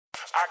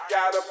I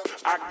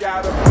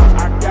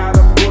got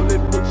a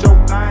bullet with your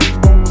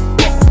name on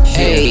the fuck.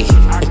 Hey,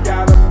 I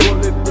got a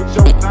bullet with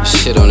your name.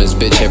 shit on this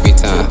bitch every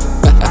time.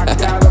 I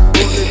got a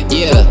bullet with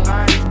Yeah. your name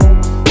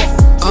on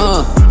the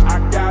fuck.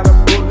 I got a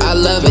bullet I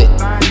love with it. your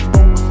name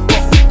on the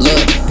fuck.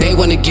 Look, they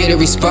wanna get a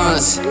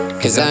response,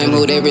 cause I am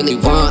who they really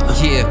want.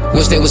 Yeah,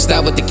 wish they would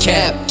stop with the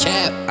cap.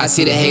 I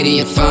see the hate in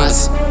your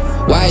fonts.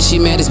 Why is she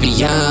mad? It's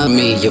beyond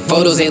me. Your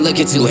photos ain't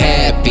looking too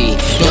happy.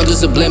 Don't do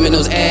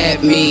subliminals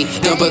at me.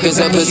 Don't fuck cause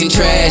her pussy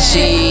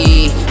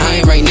trashy. I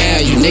ain't right now,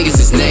 you niggas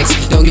is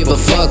next. Don't give a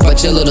fuck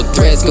about your little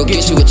threats. Go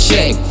get you a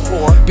check.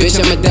 Bitch,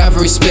 I'ma die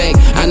for respect.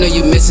 I know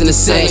you missing the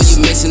sex.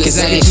 Cause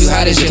I get you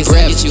hot as your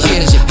breath.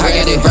 I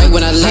got it right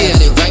when I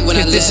left.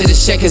 Cause this shit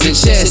is checkers and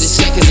chest.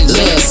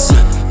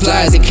 Look.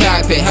 Fly as a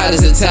cockpit, hot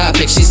as a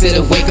topic. She said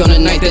awake on the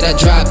night that I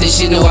dropped it.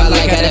 She know I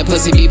like how that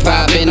pussy be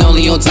poppin'.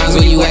 Only on times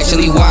when you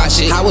actually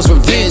watch it. I was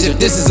revenge if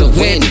this is a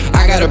win.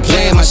 I gotta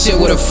plan my shit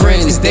with her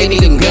friends. They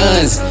need them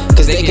guns,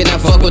 cause they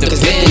cannot fuck with the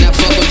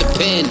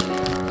pen.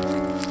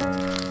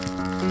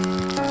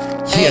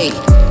 Hey,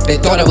 they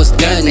thought I was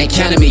done, they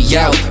counted me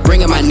out.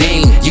 Bringing my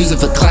name, use it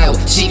for clout.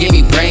 She gave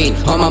me brain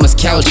on mama's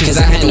couch, cause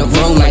I had no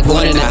room like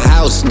one in a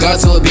house. God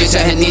to a bitch, I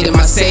had needed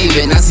my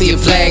saving. I see your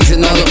flags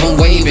and all of them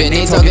waving.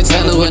 They talking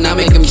tunnels when I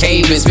make them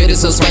caving. Spit it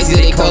so spicy,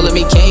 they calling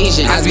me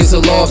Cajun. Eyes be so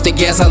low off the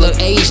gas, I look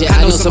Asian.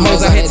 I know some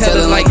hoes out here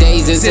telling like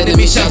days and sending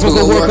me shots, but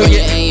go work on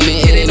your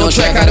aiming. It ain't no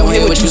track, I don't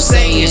hear what you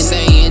saying.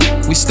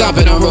 We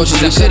stomping on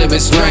roaches, I should've been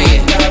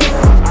spraying.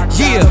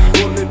 Yeah,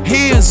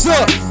 hands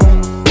up,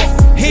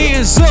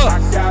 hands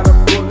up,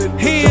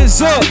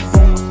 hands up.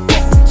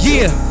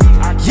 Yeah,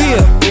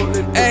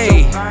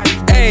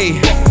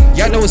 ayy,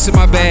 y'all know what's in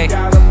my bag.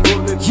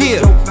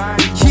 Yeah.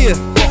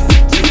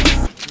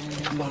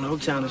 I'm going to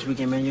Old Town this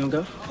weekend, man. You don't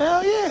go?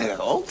 Hell yeah,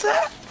 Old Town.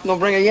 You gonna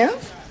bring a yam?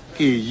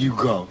 Here you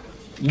go.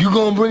 You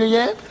gonna bring a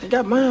yam? I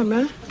got mine,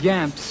 man.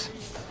 Yamps.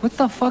 What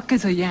the fuck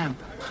is a yamp?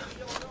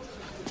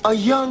 A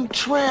young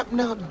tramp.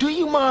 Now, do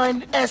you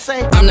mind,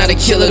 S.A.? I'm not a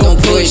killer,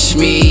 don't push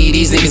me.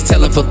 These niggas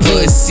tellin' for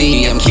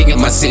pussy. I'm king of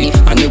my city,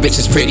 my new bitch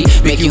is pretty.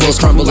 Make you hoes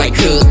crumble like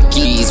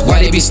cookies.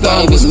 Why they be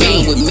stalling with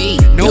me?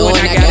 Knowing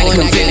I gotta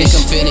come finish.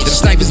 The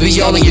snipers be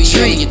all in your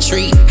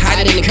tree.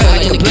 Hiding in the cut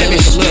like a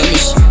blemish.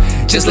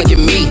 Just look at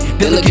me,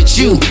 then look at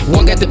you.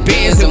 One got the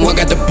bands and one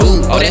got the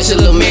boot. Oh, that's your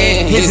little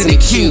man, his in the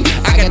cute.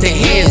 I got the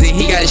hands and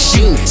he got a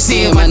shoe.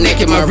 Seeing my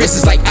neck and my wrist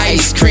is like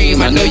ice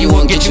cream. I know you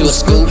won't get you a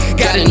scoop.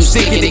 Got a new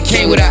stick and it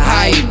came with a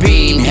high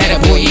beam. Had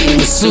a boy eating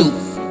with soup.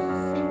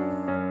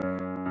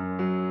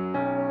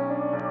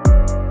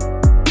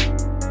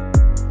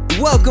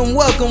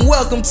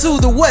 Welcome to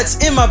the What's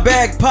in My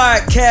Bag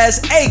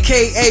podcast,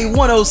 aka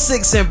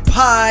 106 and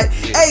Pod,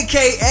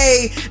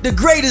 aka the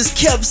greatest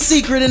kept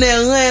secret in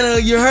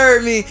Atlanta. You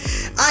heard me.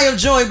 I am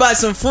joined by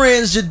some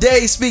friends.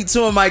 Jade, speak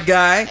to him, my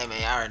guy. Hey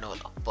man, I already know what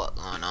the fuck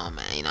going on,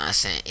 man. You know what I'm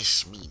saying?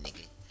 It's me,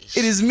 nigga.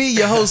 It is me,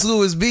 your host,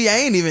 Louis B. I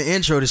ain't even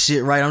intro the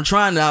shit right. I'm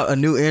trying out a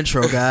new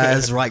intro,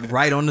 guys, like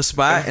right on the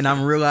spot, and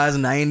I'm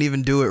realizing I ain't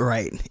even do it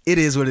right. It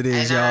is what it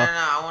is, Hey, y'all.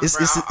 no. It's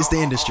the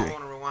industry. I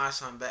want to rewind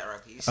something back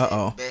right quick. You said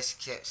Uh-oh.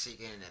 best kept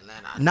secret in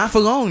Atlanta. Not for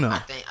long though. I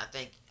think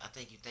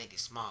you think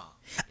it's small.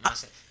 You know what I'm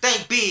saying?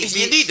 Think big, bitch.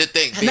 You need to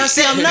think big. Now,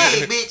 see, I'm not.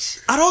 Big,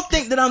 bitch. I don't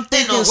think that I'm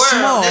thinking the world,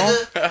 small.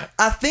 nigga.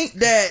 I think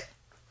that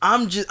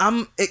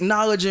I'm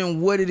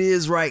acknowledging what it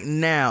is right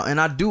now, and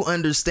I do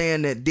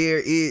understand that there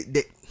is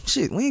that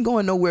shit. We ain't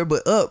going nowhere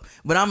but up.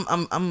 But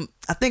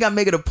I think I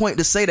make it a point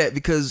to say that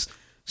because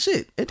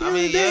shit. At the end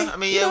of the day,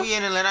 We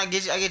in Atlanta. I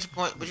get your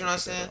point, but you know what I'm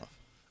saying?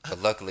 But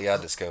luckily I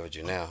discovered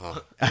you now, huh?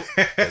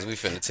 Cause we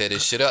finna tear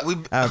this shit up.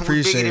 I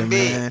appreciate it,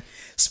 man.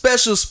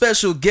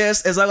 Special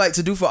guest, as I like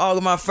to do for all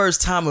of my first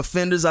time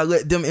offenders. I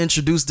let them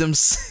introduce them.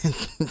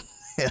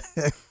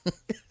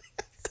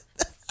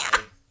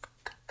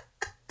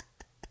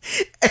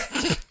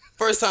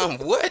 First time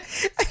what?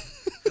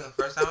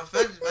 First time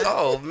offenders, man.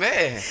 Oh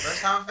man.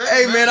 First time offenders.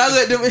 Hey man, I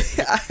let them.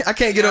 I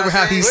can't get over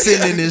how he's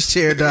sitting in this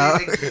chair,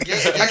 dog.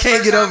 I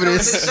can't get over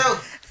this.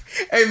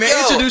 Hey man,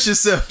 introduce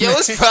yourself. Yo, man.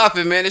 what's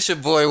poppin', man? It's your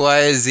boy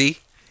YSZ,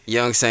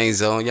 Young Saint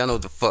Zone. Y'all know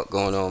what the fuck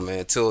going on,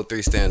 man.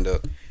 203 stand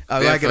up. I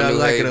like it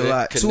a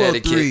lot.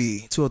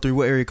 Connecticut. 203,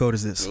 what area code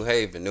is this? New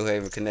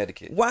Haven,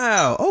 Connecticut.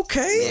 Wow,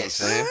 okay. You know what I'm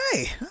saying? All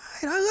right.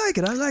 I like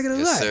it a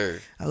Yes, lot.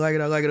 sir. I like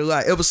it a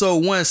lot. Episode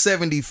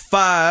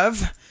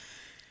 175.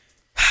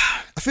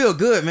 I feel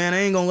good, man. I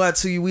ain't gonna lie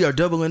to you. We are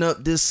doubling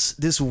up this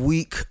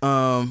week.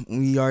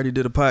 We already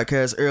did a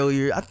podcast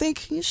earlier. I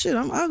think shit.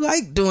 I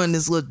like doing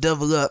this little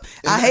double up.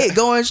 I hate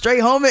going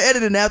straight home and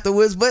editing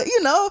afterwards, but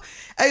you know,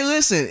 hey,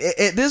 listen.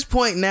 At this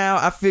point now,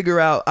 I'm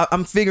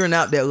figuring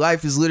out that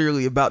life is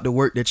literally about the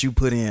work that you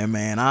put in,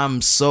 man.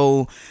 I'm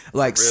so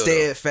like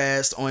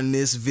steadfast on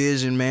this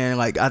vision, man.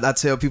 Like I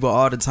tell people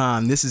all the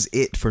time, this is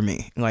it for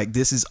me. Like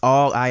this is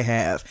all I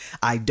have.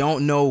 I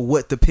don't know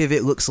what the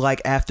pivot looks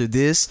like after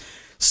this.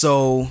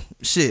 So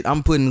shit,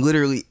 I'm putting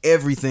literally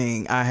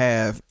everything I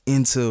have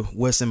into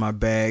what's in my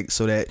bag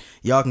so that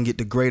y'all can get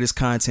the greatest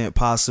content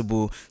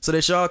possible, so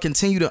that y'all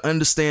continue to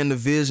understand the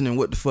vision and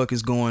what the fuck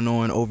is going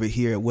on over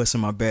here at What's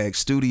in My Bag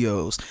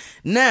Studios.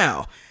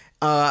 Now,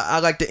 I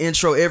like to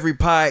intro every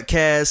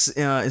podcast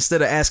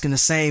instead of asking the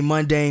same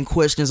mundane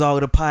questions all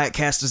of the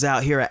podcasters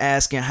out here are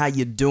asking. How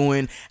you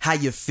doing? How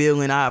you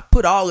feeling? I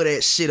put all of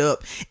that shit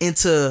up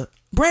into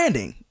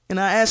branding. And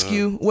I ask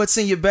you, what's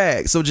in your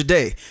bag? So,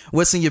 Jade,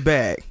 what's in your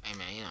bag? Hey,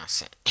 man, you know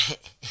what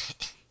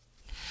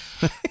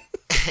I'm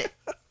saying?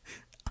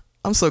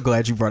 I'm so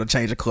glad you brought a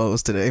change of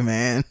clothes today,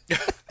 man.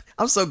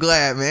 I'm so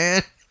glad,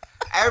 man.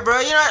 Hey,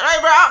 bro, you know,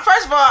 hey, bro,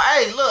 first of all,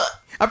 hey, look.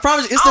 I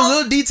promise you, it's the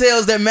little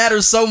details that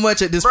matter so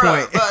much at this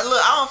point. Bro, look,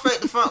 I don't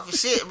fake the funk for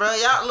shit, bro.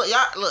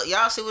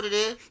 Y'all see what it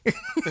is? You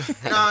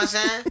know what I'm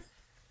saying?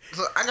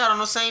 Look, I got on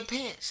those same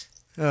pants.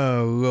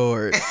 Oh,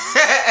 Lord.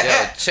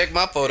 Yo, check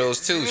my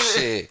photos, too,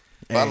 shit.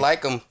 If I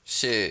like them,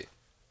 shit,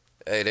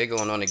 hey, they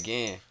going on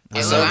again.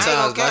 And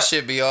sometimes my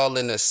shit be all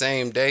in the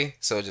same day,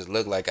 so it just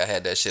look like I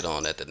had that shit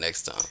on at the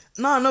next time.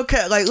 No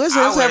cat. Like, let's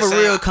have a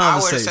real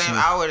conversation.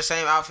 I wear the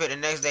same outfit the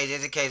next day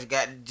just in case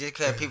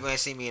people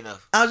ain't see me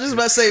enough. I was just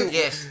about to say,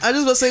 yes.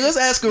 Let's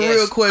ask a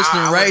real question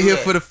right here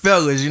for the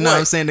fellas. You know what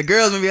I'm saying? The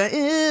girls gonna be like,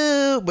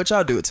 ew, but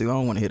y'all do it too. I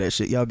don't want to hear that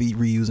shit. Y'all be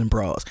reusing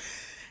bras.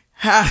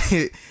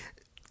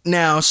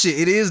 Now, shit,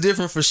 it is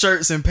different for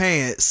shirts and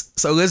pants.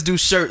 So let's do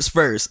shirts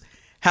first.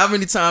 How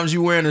many times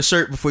you wearing a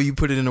shirt before you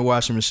put it in the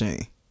washing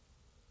machine?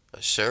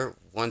 A shirt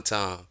one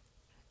time,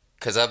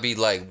 cause I be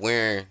like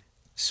wearing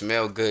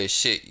smell good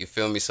shit. You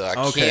feel me? So I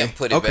can't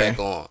put it back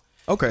on.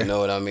 Okay. You know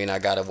what I mean? I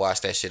gotta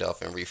wash that shit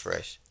off and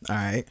refresh. All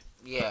right.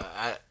 Yeah,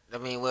 I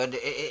mean, well,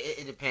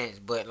 it depends,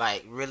 but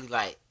like really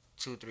like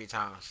 2-3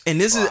 times. And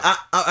this is,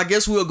 I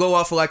guess we'll go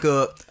off of like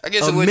a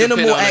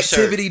minimal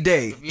activity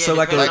day. Yeah, so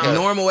like a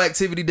normal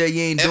activity day,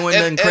 you ain't doing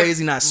nothing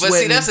crazy, not sweating.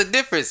 But see, that's the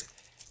difference.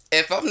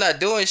 If I'm not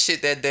doing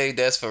shit that day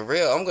that's for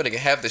real, I'm gonna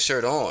have the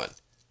shirt on.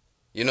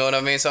 You know what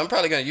I mean? So you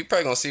probably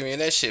gonna see me in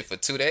that shit for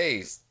 2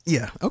 days.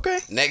 Yeah, okay.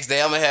 Next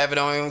day I'm gonna have it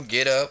on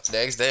get up.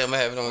 Next day I'm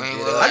gonna have it on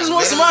get up. I just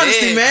want some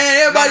honesty,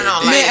 man. Everybody,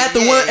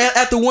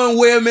 at the one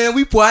where, man,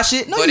 we wash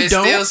it. No, but you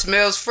don't. But it still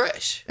smells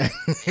fresh.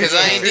 Cause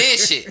I ain't did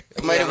shit.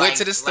 I might have went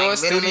to the store,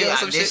 studio,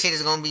 some shit. This shit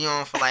is gonna be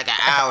on for like an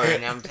hour,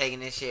 and I'm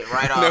taking this shit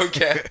right off. No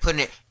cap.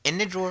 Putting it in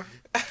the drawer,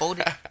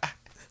 folded.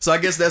 So I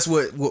guess that's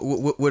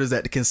what is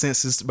that? The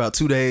consensus about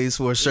 2 days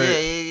for a shirt?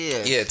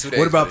 Yeah, 2 days.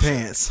 What about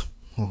pants?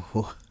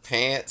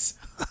 Pants?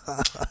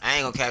 I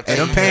ain't gonna cap. Hey,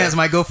 them pants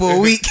might go for a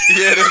week.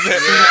 Yeah.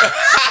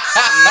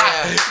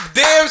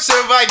 Damn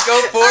sure might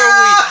go for a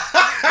week.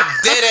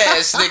 Dead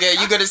ass nigga.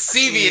 You gonna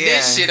see me in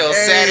this shit on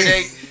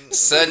Saturday,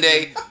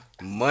 Sunday,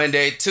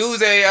 Monday,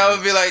 Tuesday. I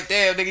would be like,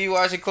 damn nigga, you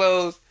washing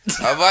clothes?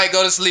 I might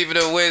go to sleep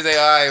on Wednesday.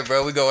 All right,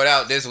 bro, we going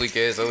out this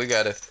weekend, so we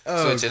gotta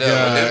switch it up.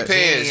 But them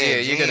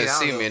pants, you're gonna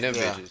see me in them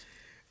bitches.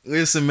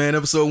 Listen, man,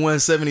 episode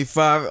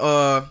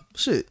 175.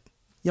 Shit,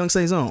 Young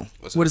Say Zone.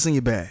 What is in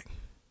your bag?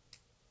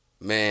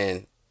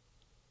 Man,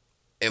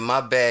 in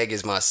my bag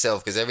is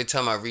myself, because every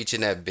time I reach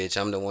in that bitch,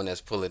 I'm the one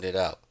that's pulling it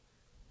out.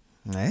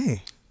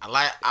 Hey. I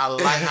like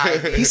how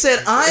he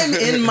said, I'm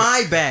in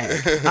my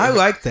bag. I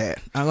like that.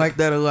 I like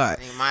that a lot.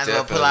 You might as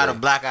well pull out a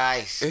block of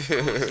ice.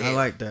 I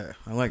like that.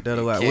 I like that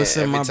a lot. What's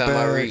in my bag? Every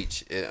time I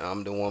reach,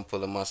 I'm the one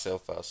pulling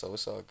myself out, so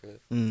it's all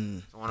good.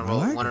 One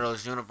of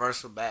those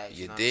universal bags.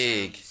 You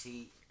dig. You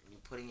see, you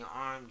put in your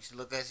arm, you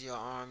look at your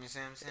arm, you see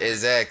what I'm saying?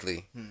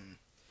 Exactly.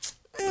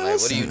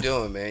 Like, what are you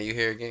doing, man? You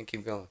here again?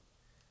 Keep going.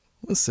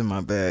 What's in my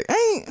bag?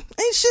 Ain't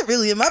shit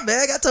really in my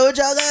bag. I told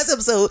y'all last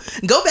episode.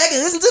 Go back and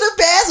listen to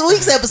the past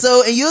week's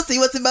episode and you'll see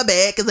what's in my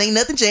bag, because ain't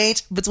nothing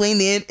changed between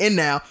then and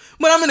now.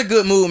 But I'm in a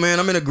good mood, man.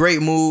 I'm in a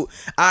great mood.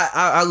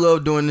 I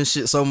love doing this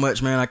shit so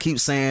much, man. I keep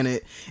saying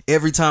it.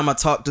 Every time I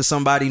talk to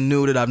somebody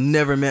new that I've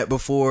never met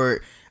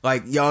before,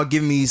 like, y'all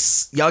give me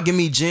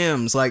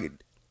gems. Like,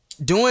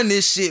 doing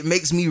this shit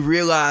makes me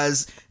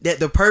realize that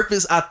the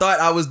purpose I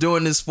thought I was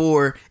doing this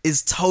for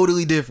is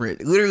totally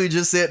different. Literally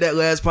just said that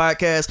last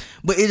podcast,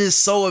 but it is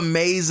so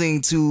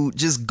amazing to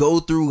just go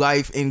through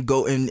life and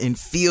go and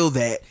feel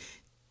that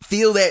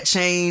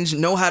change,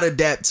 know how to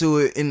adapt to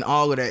it, and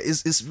all of that.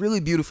 It's really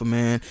beautiful,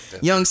 man.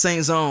 Definitely. Young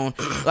Saint Zone,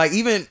 like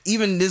even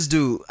this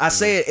dude, I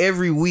say it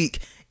every week.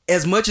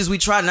 As much as we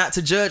try not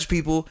to judge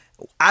people,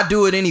 I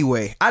do it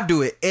anyway. I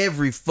do it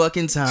every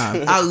fucking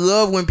time. I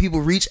love when people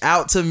reach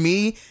out to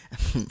me.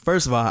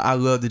 First of all, I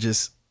love to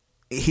just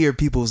hear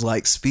people's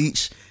like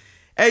speech.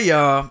 Hey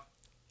y'all,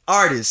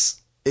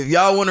 artists, if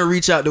y'all want to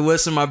reach out to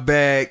What's in My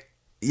Bag,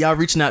 y'all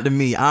reaching out to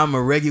me. I'm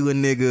a regular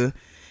nigga.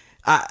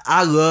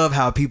 I love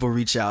how people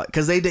reach out,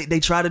 because they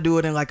try to do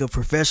it in like a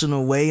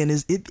professional way, and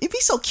it be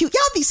so cute.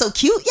 Y'all be so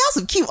cute. Y'all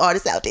some cute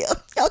artists out there.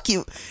 Y'all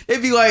cute. They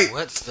be like,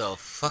 what the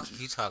fuck are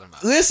you talking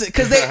about? Listen,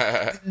 because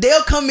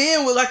they'll come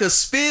in with like a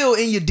spill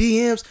in your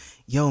DMs.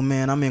 Yo,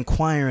 man, I'm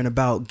inquiring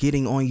about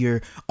getting on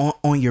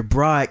your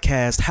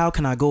broadcast. How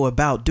can I go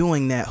about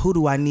doing that? Who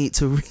do I need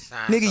to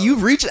nigga,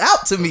 you've reached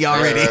out to me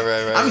already.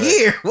 Right, I'm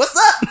here. What's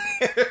up?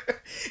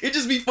 It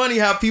just be funny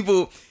how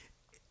people,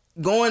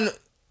 going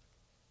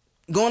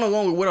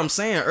along with what I'm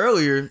saying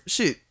earlier,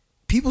 shit,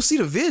 people see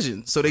the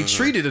vision, so they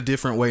treat it a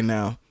different way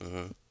now.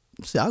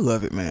 See, I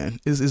love it, man.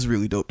 It's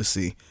really dope to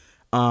see.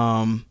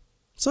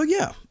 So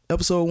yeah,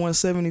 episode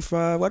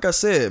 175. Like I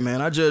said,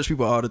 man, I judge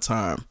people all the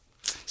time.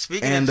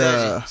 Speaking of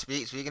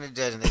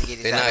judging, let's get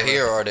this They're out not of the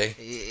here, way. are they?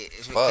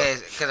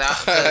 Because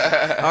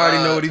I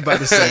already know what he's about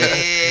to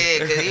say.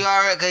 Yeah, because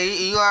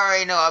you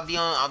already know I'll be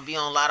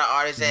on a lot of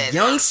artists' ass.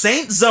 Young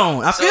Saint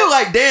Zone. I feel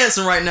like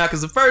dancing right now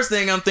because the first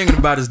thing I'm thinking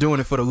about is doing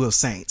it for the little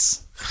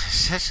Saints.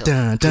 Such a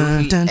Dun,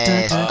 dun, dun,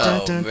 ass. dun,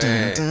 dun, Oh, dun,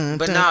 man. dun,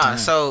 But dun, nah, dun.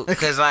 so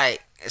because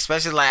like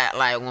especially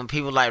like when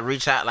people like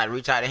reach out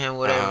to him,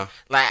 whatever.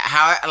 Like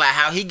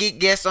how he get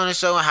guests on the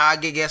show and how I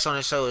get guests on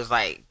the show is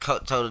like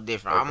totally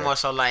different. I'm more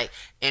so like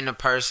in the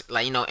person,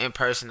 like in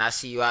person. I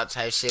see you out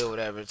type shit or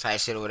whatever.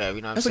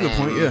 You know what That's I'm a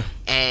saying? good point. Yeah.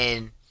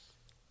 And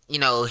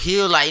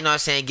he'll like you know what I'm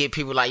saying, get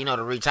people like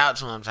to reach out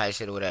to him type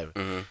shit or whatever.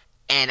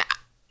 And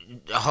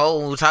the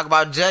whole when we talk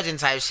about judging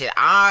type shit,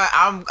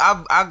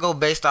 I go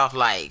based off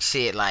like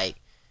shit like.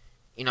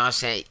 You know what I'm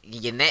saying?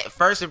 Your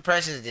first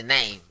impression is the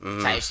name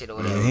type shit or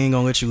whatever. Yeah, he ain't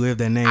gonna let you live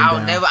that name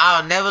down.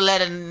 I'll never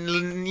let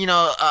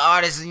a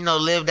artist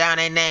live down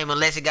their name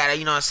unless it got a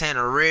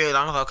real.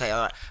 I'm like, okay,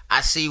 all right,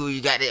 I see where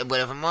you got that,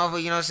 but if a motherfucker,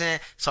 you know what I'm saying.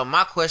 So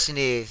my question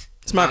is,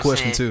 It's my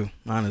question too,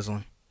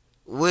 honestly.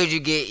 Where'd you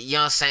get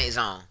Young Saint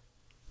Zone?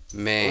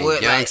 Man,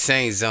 What, Young like-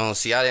 Saint Zone.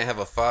 See, I didn't have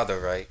a father,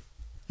 right?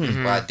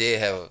 But I did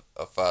have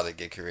a father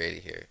get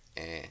created here,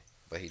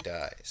 but he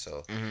died.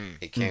 So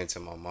he came to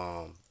my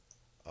mom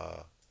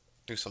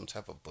through some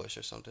type of bush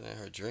or something in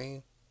her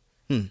dream.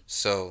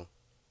 So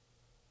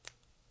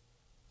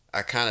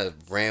I kind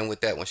of ran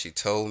with that when she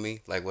told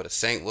me like what a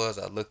saint was.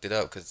 I looked it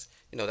up because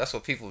that's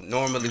what people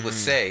normally would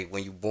say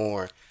when you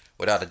born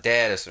without a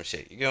dad or some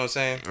shit. You know what I'm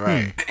saying?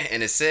 Right.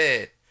 And it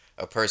said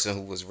a person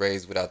who was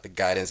raised without the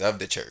guidance of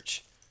the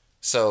church.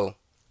 So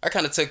I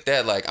kind of took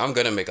that like I'm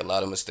gonna make a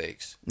lot of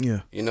mistakes.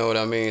 Yeah. You know what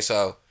I mean?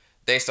 So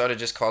they started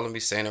just calling me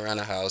Saint around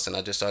the house, and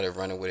I just started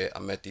running with it. I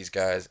met these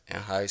guys in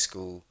high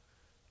school,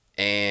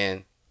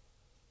 and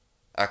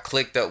I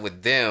clicked up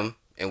with them,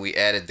 and we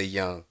added the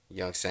Young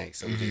Saint.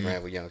 So we just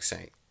ran with Young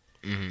Saint.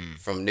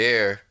 From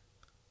there,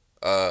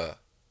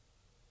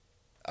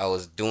 I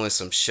was doing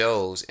some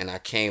shows, and I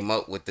came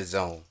up with the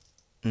Zone.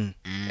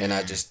 And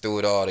I just threw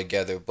it all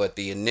together. But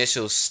the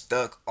initials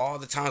stuck all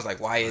the time. It's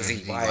like, why is he?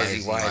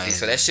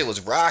 So that shit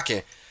was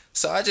rocking.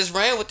 So I just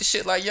ran with the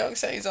shit like Young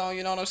Saint Zone.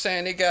 You know what I'm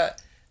saying? They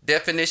got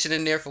definition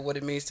in there for what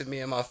it means to me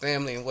and my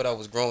family and what I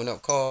was growing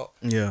up called.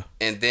 Yeah.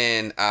 And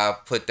then I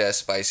put that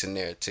spice in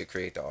there to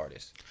create the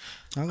artist.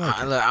 I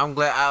like it. Look, I'm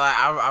glad.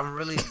 I'm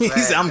really glad.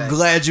 He said, I'm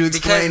glad you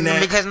explained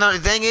that. Because no, the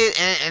thing is,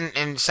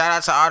 and shout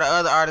out to all the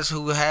other artists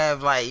who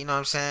have like you know what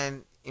I'm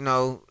saying,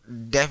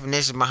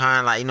 definition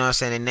behind like you know what I'm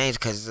saying their names,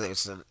 because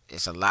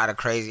it's a lot of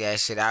crazy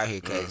ass shit out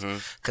here.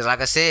 Because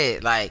like I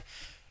said, like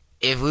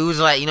if we was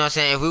like you know what I'm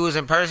saying, if we was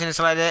in person and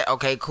stuff like that,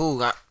 okay,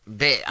 cool, I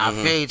bet I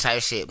feel you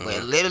type shit.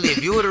 But literally,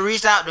 if you would have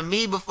reached out to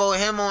me before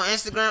him on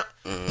Instagram.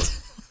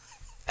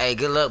 Hey,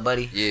 good luck,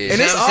 buddy. Yeah. You And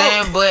know it's what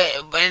I'm saying?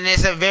 But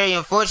it's a very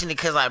unfortunate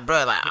because, like,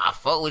 bro, like, I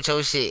fuck with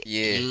your shit.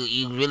 Yeah.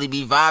 You really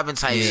be vibing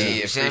type Yeah, shit.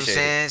 yeah, You see what I'm appreciate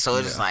saying? it. So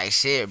it's just like,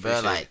 shit, bro.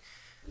 Appreciate Like,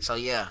 so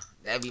yeah,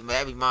 that'd be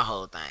my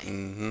whole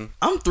thing.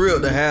 I'm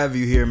thrilled to have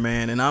you here,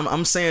 man. And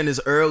I'm saying this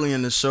early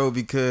in the show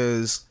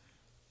because,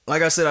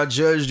 like I said, I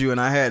judged you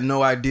and I had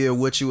no idea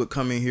what you would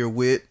come in here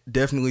with.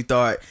 Definitely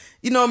thought,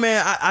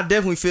 man, I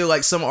definitely feel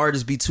like some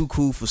artists be too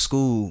cool for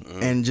school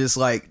and just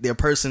like their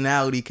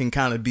personality can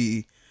kind of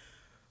be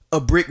a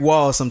brick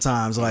wall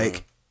sometimes.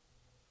 Like,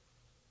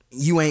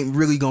 you ain't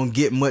really gonna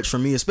get much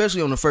from me,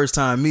 especially on the first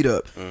time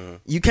meetup.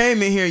 You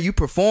came in here and you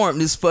performed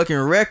this fucking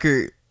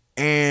record,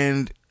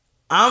 and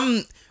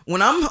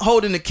when I'm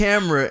holding the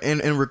camera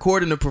and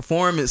recording the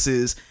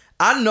performances,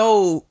 I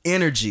know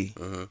energy.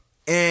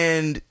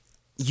 And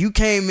you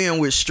came in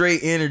with straight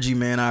energy,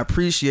 man. I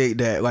appreciate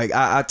that. Like,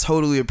 I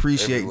totally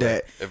appreciate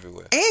that.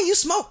 Everywhere. And you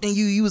smoked and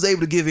you was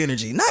able to give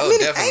energy. Not Oh,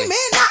 many, definitely. hey man,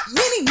 not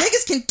many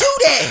niggas can do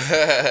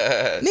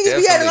that. Niggas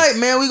be acting like,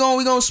 man, we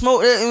gonna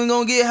smoke that and we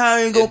gonna get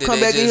high and go Did come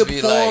they back in just here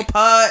be perform like-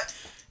 pod,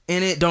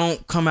 and it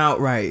don't come out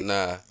right.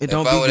 Nah. It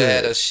don't if I be would have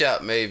had good. a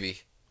shot, maybe.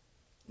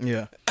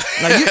 Yeah,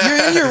 like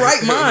you're in your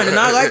right mind, and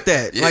I like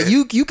that. Yeah. Like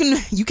you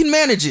can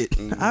manage it.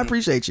 I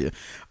appreciate you.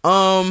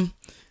 I'm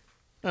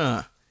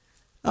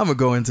gonna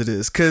go into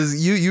this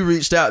because you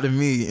reached out to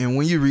me, and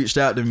when you reached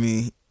out to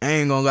me, I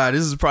ain't gonna lie,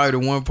 this is probably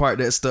the one part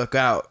that stuck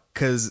out.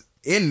 Cause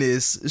in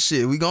this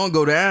shit, we gonna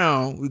go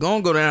down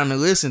the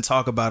list and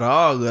talk about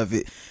all of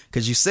it.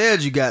 Cause you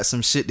said you got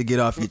some shit to get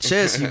off your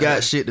chest. You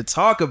got shit to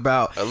talk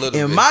about. A little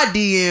in bit. my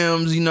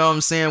DMs, you know what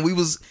I'm saying? We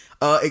was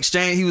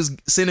exchange. He was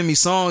sending me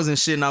songs and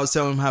shit, and I was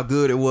telling him how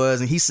good it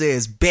was, and he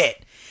says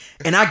bet.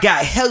 And I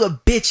got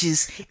hella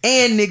bitches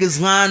and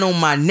niggas lying on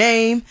my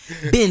name.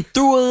 Been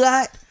through a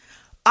lot.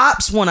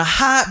 Ops want to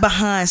hide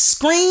behind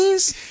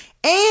screens,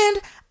 and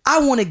I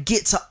want to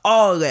get to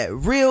all that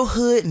real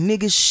hood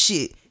nigga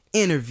shit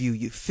interview.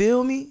 You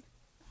feel me?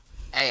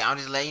 Hey, I'm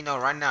just letting you know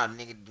right now,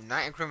 nigga, do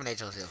not incriminate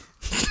yourself.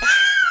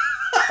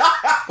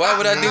 Why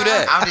would I do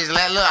that?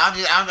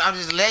 I'm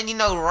just letting you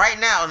know right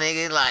now,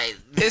 nigga. Like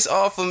It's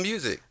all for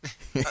music.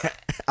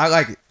 I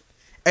like it.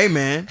 Hey,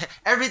 man.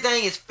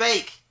 everything is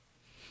fake.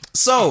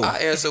 So I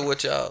answer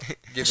what y'all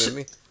giving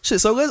me. shit.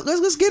 So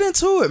let's get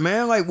into it,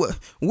 man. Like,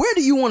 where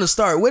do you want to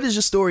start? Where does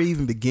your story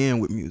even begin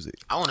with music?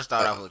 I want to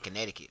start off with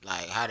Connecticut.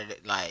 Like, how did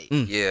it? Like,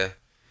 Yeah.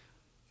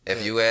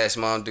 If you ask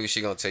Mom Dude,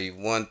 she gonna tell you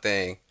one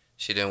thing.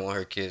 She didn't want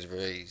her kids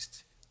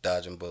raised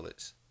dodging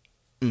bullets.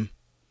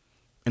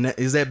 And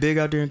is that big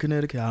out there in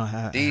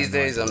Connecticut? These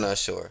days, I'm not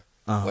sure.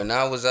 When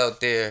I was out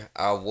there,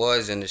 I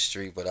was in the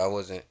street, but I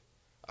wasn't.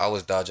 I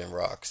was dodging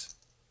rocks.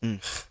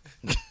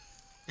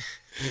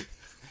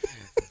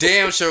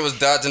 Damn sure was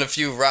dodging a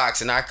few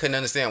rocks, and I couldn't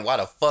understand why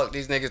the fuck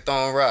these niggas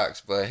throwing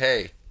rocks. But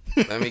hey,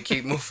 let me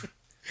keep moving.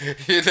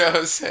 You know what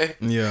I'm saying?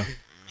 Yeah.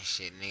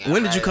 shit, nigga.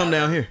 When did you come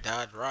down here?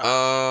 Dodge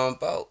Rock.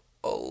 About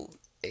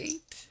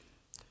 08.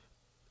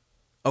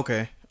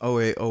 Okay.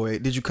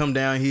 08. Did you come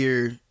down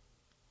here?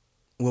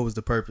 What was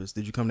the purpose?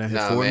 Did you come down here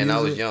Nah, for man, music?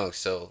 I was young,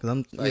 so 'Cause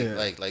I'm-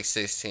 yeah. like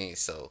 16,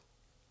 so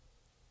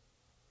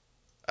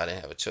I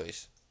didn't have a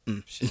choice.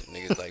 Shit,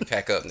 niggas like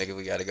pack up, nigga,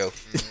 we gotta go.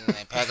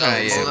 Like, pack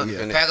up,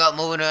 Yeah, pack up,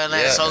 moving to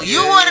Atlanta. Yeah, So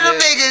yeah, you one of them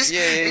yeah, niggas,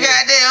 yeah.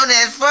 goddamn,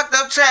 that fucked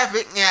up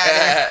traffic.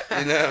 Yeah.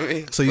 You know what I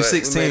mean? So you But we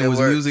made 16. it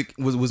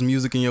Was work.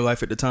 music in your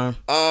life at the time?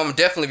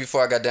 Definitely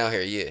before I got down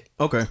here, yeah.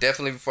 Okay.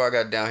 Definitely before I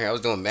got down here, I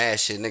was doing mad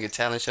shit, nigga,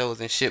 talent shows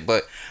and shit,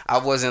 but I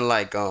wasn't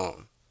like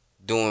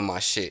doing my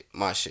shit.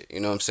 You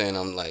know what I'm saying?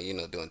 I'm like, you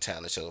know, doing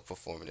talent shows,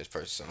 performing this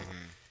person,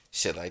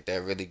 shit like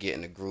that, really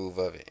getting the groove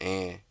of it.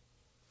 And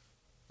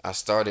I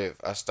started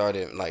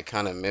like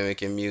kind of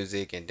mimicking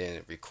music and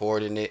then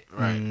recording it.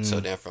 Right.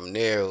 So then from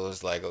there it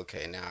was like,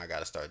 okay, now I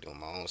gotta start doing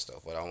my own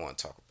stuff, what I want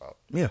to talk about.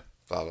 Yeah.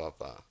 Blah blah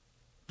blah.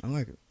 I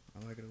like it.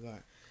 I like it a lot.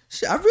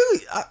 Shit, I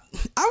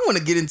want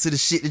to get into the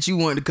shit that you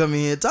wanted to come in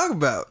here and talk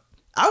about.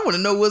 I want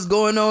to know what's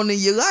going on in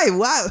your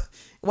life.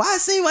 Why it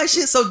seem like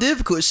shit's so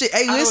difficult? Shit,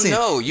 hey, listen. I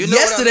don't know. You know what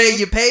I yesterday mean?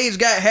 your page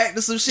got hacked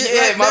or some shit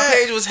Yeah, like my that.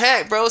 page was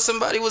hacked, bro.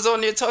 Somebody was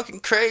on there talking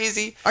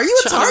crazy. Are you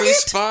a trying to target?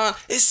 respond.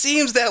 It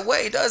seems that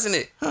way, doesn't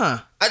it? Huh.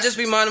 I just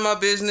be minding my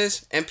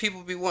business and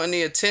people be wanting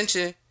the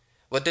attention,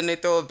 but then they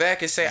throw it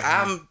back and say,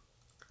 I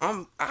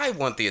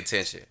want the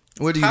attention.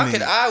 What do you How mean?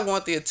 could I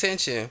want the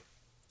attention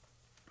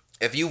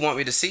if you want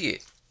me to see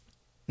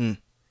it?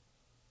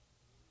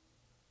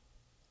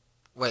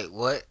 Wait,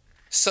 what?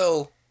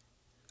 So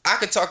I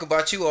could talk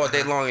about you all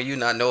day long and you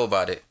not know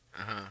about it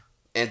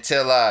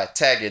until I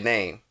tag your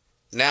name.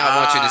 Now I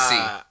want you to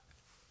see.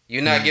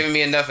 You're not giving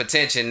me enough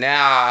attention.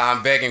 Now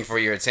I'm begging for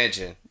your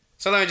attention.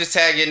 So let me just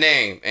tag your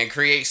name and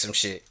create some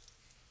shit.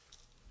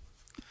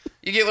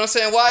 You get what I'm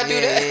saying? Why do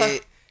that?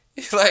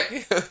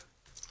 Like,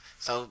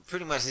 So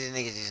pretty much these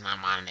niggas just not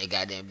minding their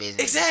goddamn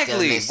business.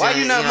 Exactly. Still Why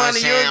you not know what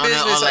minding I'm your saying?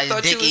 business? On I like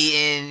thought you dick was-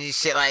 eating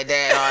shit like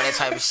that, all that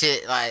type of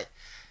shit. Like,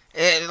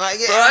 yeah, like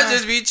yeah. bro, I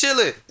just be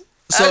chilling.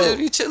 So- I just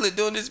be chilling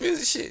doing this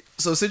music shit.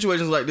 So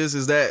situations like this,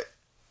 is that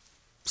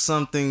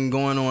something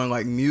going on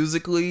like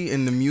musically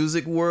in the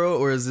music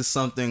world, or is this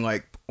something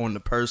like on the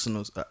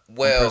personal side?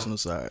 Well, personal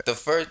side.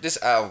 This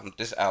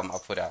album I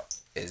put out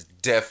is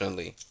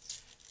definitely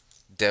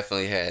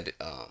had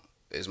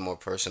is more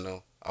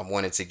personal. I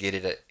wanted to get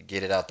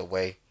it out the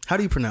way. How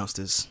do you pronounce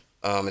this?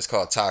 It's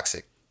called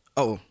Toxic.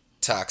 Oh,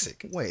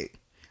 Toxic. wait.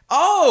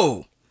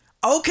 Oh,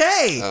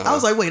 okay. I Uh-huh.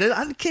 was like, wait,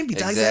 I can't be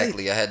toxic.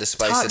 Exactly. I had to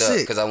spice it up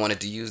Toxic. because I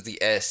wanted to use the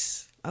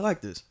S. I like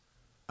this.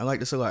 I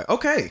like this a lot.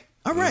 Okay.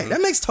 All right.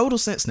 That makes total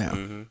sense now.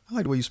 I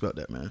like the way you spelled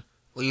that, man.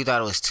 Well, you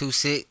thought it was too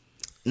sick?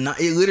 No,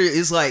 it literally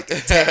is like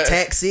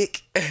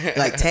taxic,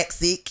 like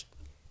taxic.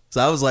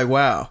 So I was like,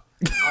 wow.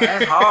 Oh,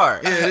 that's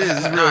hard. Yeah, it is.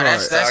 It's real No, hard.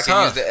 that's So I can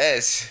tough. use the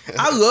S.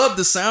 I love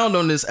the sound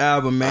on this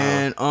album,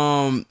 man.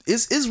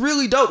 It's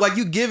really dope. Like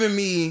you giving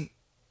me.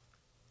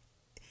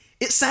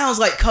 It sounds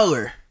like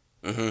color.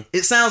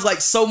 It sounds like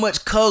so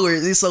much color.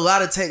 It's a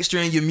lot of texture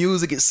in your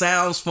music. It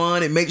sounds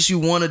fun. It makes you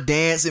want to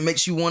dance. It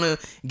makes you want to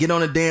get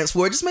on a dance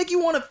floor. It just make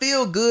you want to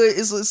feel good.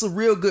 It's a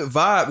real good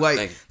vibe. Like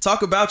Thank you.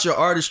 talk about your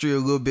artistry a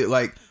little bit.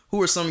 Like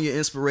who are some of your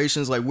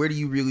inspirations? Like where do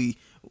you really?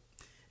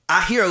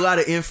 I hear a lot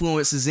of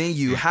influences in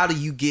you. How do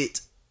you get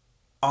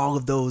all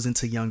of those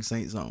into Young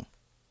Saint Zone?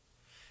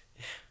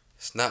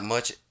 It's not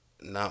much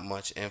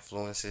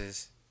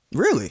influences.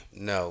 Really?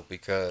 No,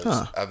 because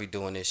Huh. I be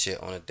doing this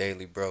shit on a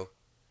daily, bro.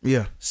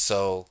 Yeah.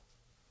 So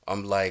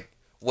I'm like,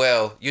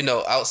 well, you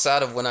know,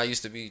 outside of when I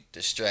used to be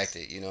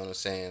distracted, you know what I'm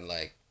saying?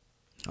 Like,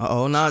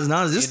 Oh, now this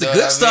you is the know good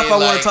what I stuff mean? I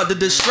want Like, to talk. The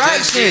just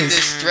getting distractions.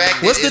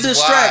 distracted What's the is why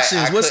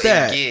distractions? I What's couldn't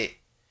that? Get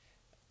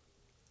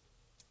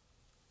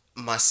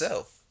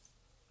myself.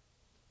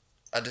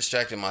 I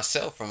distracted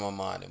myself from my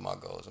mind and my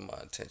goals and my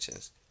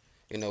intentions.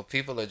 You know,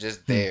 people are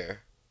just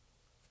there.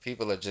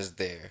 People are just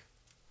there.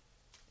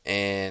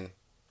 And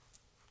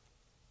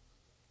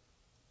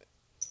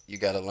you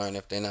got to learn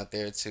if they're not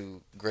there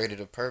to greater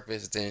the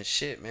purpose, then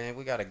shit, man,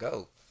 we got to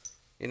go.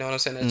 You know what I'm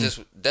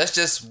saying? That's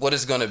just what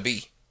it's going to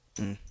be.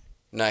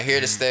 Not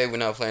here to stay. We're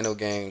not playing no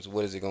games.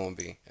 What is it going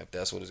to be? If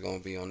that's what it's going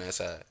to be on that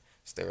side,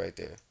 stay right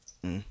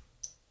there.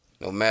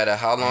 no matter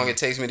how long it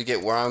takes me to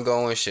get where I'm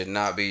going, should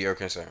not be your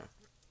concern.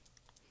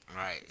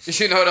 Right.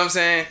 You know what I'm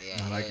saying?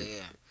 Yeah, I like it. yeah.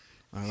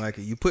 I like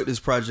it. You put this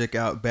project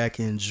out back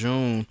in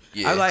June.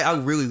 Yeah. I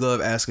really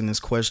love asking this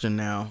question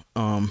now.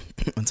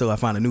 Until I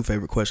find a new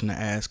favorite question to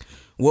ask.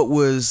 What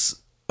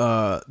was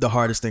the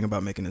hardest thing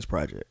about making this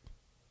project?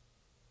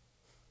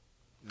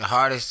 The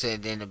hardest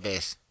and then the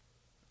best.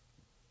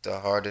 The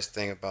hardest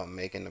thing about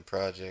making the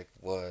project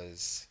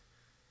was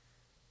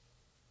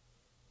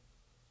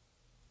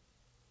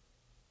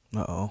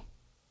Uh-oh.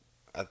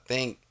 I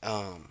think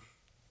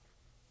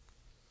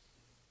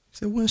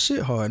Said wasn't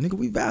shit hard, nigga.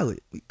 We valid.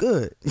 We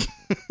good.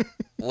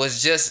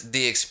 was just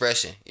the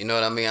expression. You know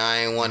what I mean? I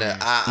ain't want to.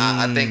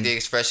 I think the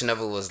expression of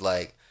it was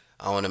like,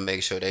 I want to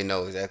make sure they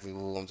know exactly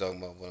who I'm talking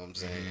about, what I'm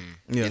saying.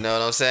 Yeah. You know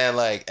what I'm saying?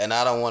 Like, and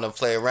I don't want to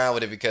play around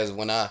with it because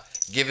when I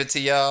give it to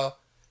y'all,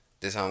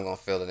 this is how I'm gonna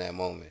feel in that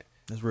moment.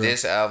 That's real.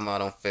 This album, I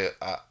don't feel.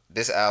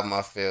 This album,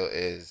 I feel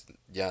is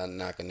y'all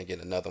not gonna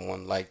get another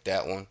one like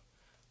that one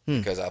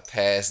because I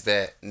passed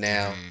that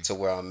now to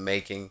where I'm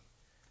making.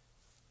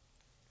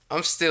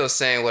 I'm still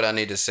saying what I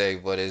need to say,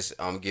 but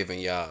I'm giving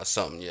y'all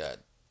something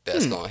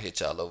that's gonna hit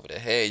y'all over the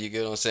head. You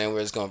get what I'm saying?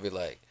 Where it's gonna be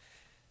like,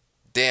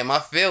 damn, I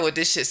feel what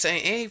this shit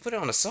saying. Hey, put it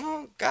on a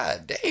song.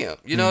 God damn,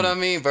 you know what I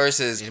mean?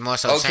 Versus, It's more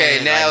so okay,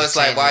 changing, now like, it's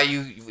like, why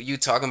changing. you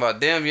talking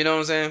about them? You know what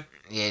I'm saying?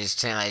 Yeah, it's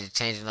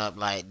changing up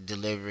like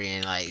delivery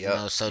and like you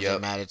know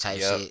subject matter type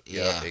shit.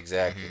 Yeah,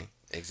 exactly,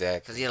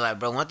 exactly. Cause yeah, like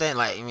bro, one thing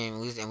like I mean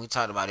we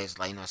talked about this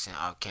like you know what I'm saying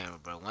off camera,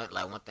 bro.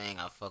 One thing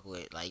I fuck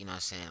with like you know what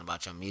I'm saying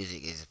about your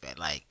music is that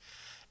like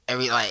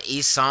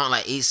each song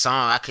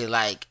I could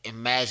like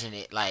imagine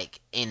it like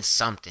in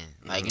something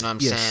like you know what I'm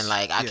saying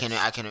like I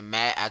can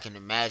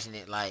imagine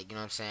it like you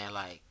know what I'm saying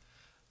like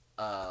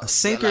a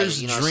sinker's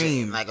like, you know what I'm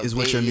saying, dream like is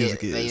what your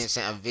music like, you know what I'm is.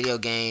 saying,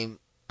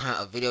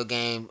 a video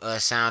game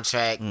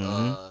soundtrack,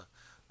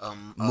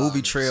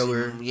 Movie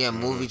trailer,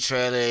 movie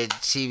trailer,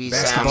 TV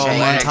Basketball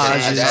soundtrack.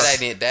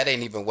 montages. That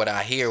ain't even what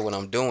I hear when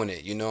I'm doing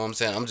it. You know what I'm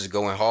saying? I'm just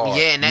going hard.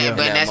 Yeah, and Yeah. but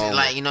In that that's moment.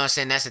 like you know what I'm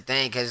saying. That's the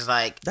thing, cause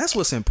like That's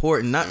what's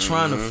important. Not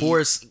trying to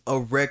force a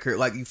record,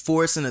 like you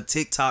forcing a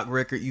TikTok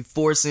record, you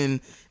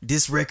forcing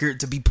this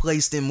record to be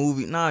placed in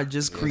movie. Nah,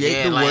 just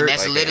create the like work.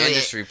 that's Like the literally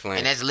industry plan.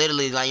 and that's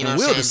literally like you know And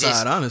what we'll I'm saying.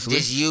 decide, honestly.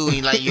 Just you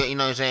and like you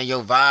know what I'm saying,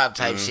 your vibe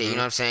type shit. You know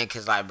what I'm saying?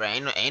 Cause like bro,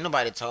 ain't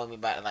nobody told me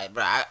about it. Like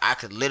bro, I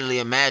could literally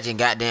imagine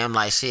goddamn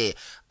like shit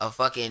a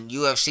fucking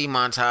UFC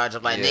montage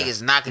of like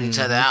niggas knocking each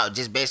other out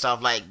just based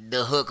off like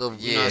the hook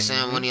of you know what I'm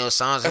saying one of your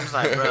songs. It's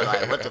like bro,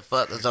 like what the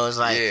fuck? So it's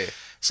like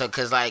so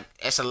cause like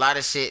it's a lot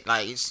of shit.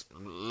 Like it's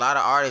a lot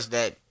of artists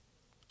that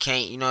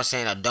can't you know what I'm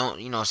saying or don't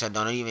you know what I'm saying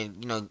don't even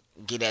you know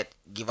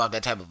give off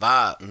that type of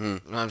vibe. You know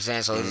what I'm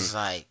saying? So it's just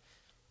like,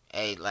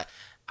 hey, like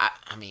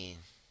I mean,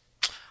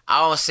 I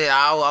always say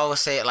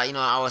like you know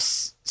I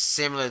was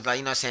similar like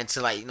you know what I'm saying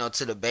to like you know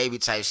to the baby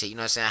type shit. You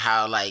know what I'm saying?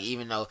 How like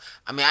even though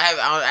I mean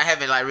I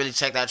haven't like really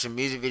checked out your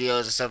music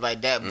videos and stuff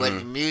like that, but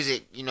the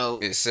music you know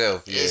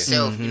itself, you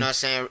know what I'm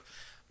saying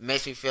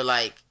makes me feel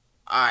like.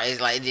 Alright,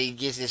 it's like it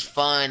gets this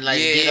fun, like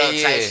get up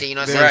type shit. You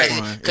know what I'm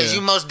saying? Because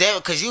you most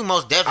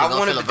definitely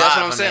gonna feel a vibe. That's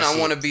what I'm saying. I I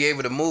want to be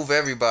able to move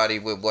everybody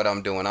with what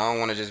I'm doing. I don't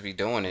want to just be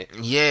doing it.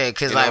 Yeah,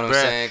 because you know like, what I'm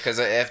saying? Because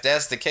if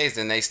that's the case,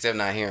 then they still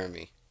not hearing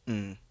me.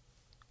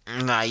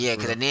 Nah, yeah,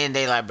 because at the end of the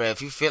day, like, bro,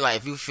 if you feel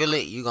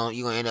it, you gonna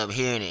end up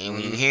hearing it, and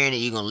when you hearing it,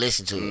 you gonna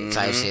listen to it,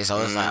 type shit.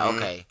 So it's like,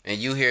 okay, and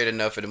you hear it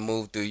enough for it to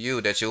move through you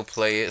that you'll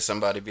play it.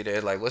 Somebody be there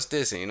like, "What's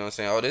this?" And you know what I'm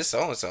saying? Oh, this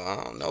so and so.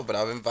 I don't know, but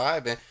I've been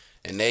vibing.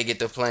 And they get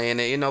to playing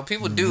it. You know,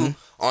 people do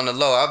on the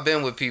low. I've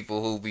been with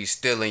people who be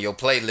stealing your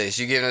playlist.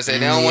 You get what I'm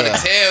saying? They don't want to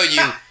tell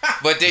you,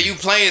 but then you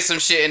playing some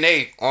shit and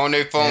they on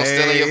their phone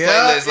stealing your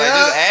playlist. Like,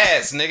 this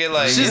ass, nigga.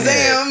 Like,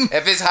 Shazam.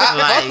 If it's hot,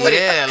 Like, fuck with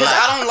yeah, it. Because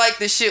like- I don't like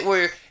the shit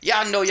where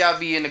y'all know y'all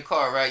be in the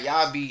car, right?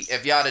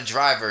 If y'all the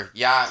driver,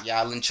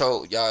 y'all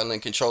in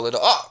control of the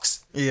aux.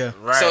 Yeah.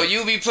 right. So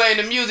you be playing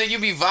the music, you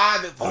be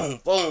vibing, boom,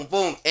 boom,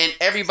 boom, and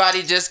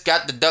everybody just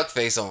got the duck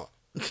face on.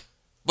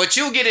 But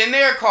you get in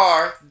their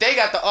car, they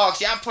got the aux,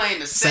 y'all playing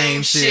the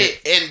same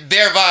shit, and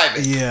they're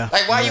vibing. Yeah.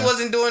 Like, why you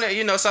wasn't doing it?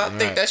 You know, so I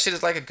think that shit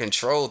is like a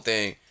control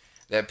thing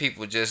that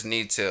people just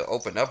need to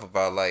open up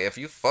about. Like, if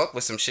you fuck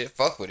with some shit,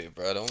 fuck with it,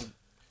 bro.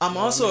 I'm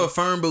also a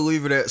firm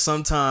believer that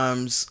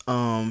sometimes,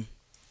 some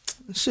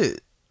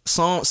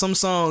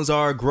songs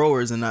are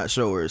growers and not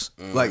showers.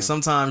 Like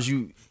sometimes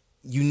you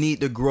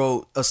need to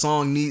grow. A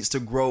song needs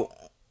to grow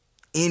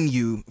in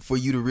you for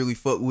you to really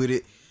fuck with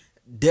it.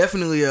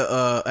 Definitely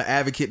a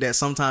advocate that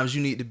sometimes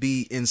you need to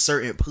be in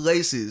certain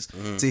places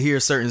to hear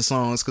certain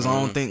songs. Because I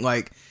don't think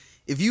like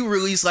if you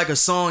release like a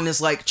song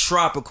that's like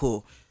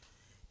tropical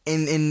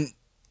and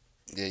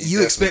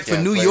you expect for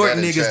New York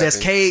niggas that's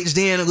caged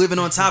in living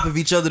on top of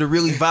each other to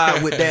really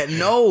vibe with that.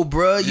 No,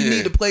 bruh. You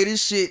need to play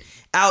this shit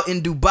out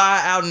in Dubai,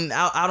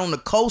 out on the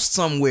coast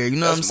somewhere. You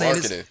know what I'm saying?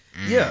 Marketing.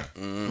 Yeah.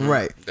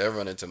 Right. They're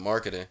running to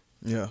marketing.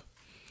 Yeah.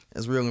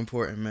 That's real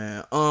important,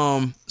 man.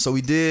 So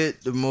we did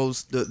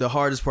the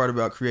hardest part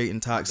about creating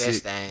Toxic.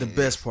 Best thing. The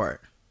best part.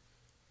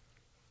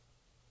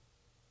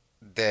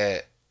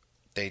 That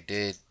they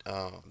did.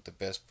 The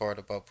best part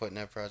about putting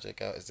that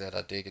project out is that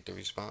I did get the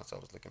response I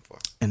was looking for.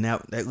 And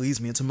now that leads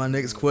me into my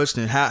next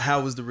question.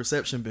 How was the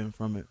reception been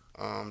from it?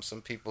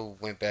 Some people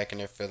went back in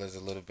their feelings a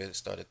little bit,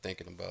 started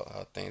thinking about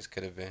how things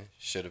could have been,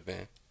 should have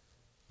been,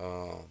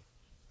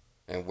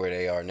 and where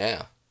they are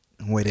now.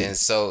 And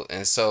so,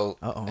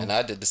 and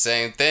I did the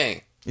same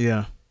thing.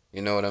 Yeah.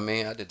 You know what I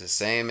mean? I did the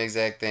same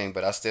exact thing,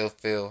 but I still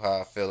feel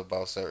how I feel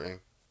about certain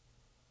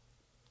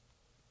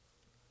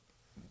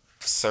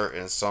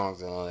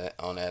songs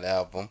on that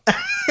album.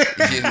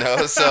 You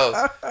know, so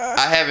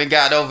I haven't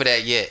got over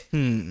that yet.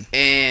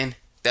 And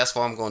that's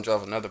why I'm gonna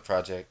drop another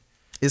project.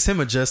 It's him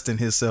adjusting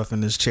himself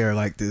in this chair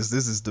like this.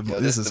 This is the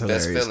this is the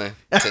hilarious. best feeling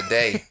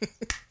today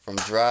from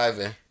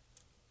driving.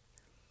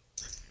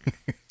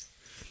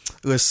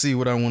 Let's see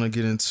what I want to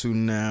get into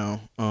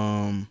now.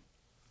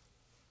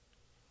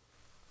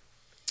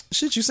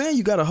 Shit, you saying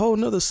you got a whole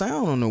nother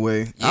sound on the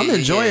way. I'm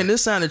enjoying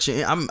this sound that you're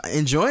in. I'm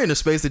enjoying the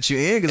space that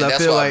you're in because I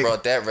feel like that's why I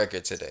brought that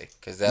record today.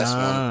 Because that's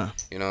one,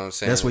 you know what I'm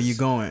saying? That's where you're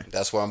going.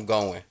 That's where I'm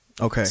going.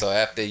 Okay. So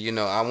after,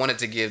 I wanted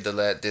to give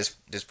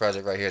this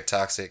project right here,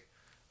 Toxic,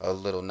 a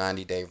little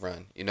 90-day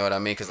run. You know what I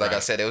mean? Because like I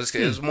said, it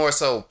was more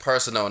so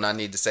personal, and I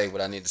need to say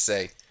what I need to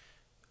say,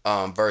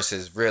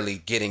 versus really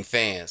getting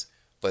fans.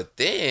 But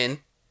then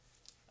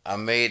I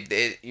made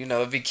it.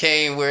 It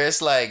became where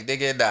it's like,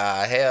 nigga,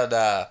 nah, hell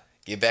nah.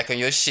 Get back on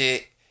your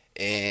shit,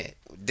 and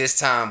this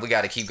time we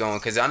got to keep going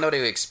because I know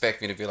they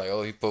expect me to be like,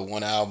 oh, he put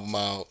one album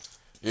out,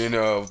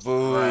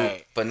 boo.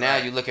 Right. But now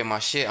you look at my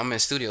shit, I'm in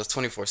studios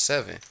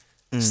 24/7.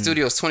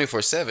 Studios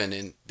 24/7,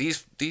 and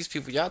these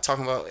people y'all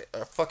talking about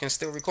are fucking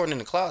still recording in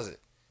the closet.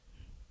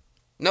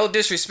 No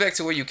disrespect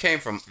to where you came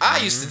from.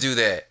 I used to do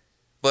that.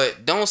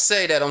 But don't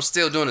say that I'm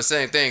still doing the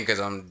same thing because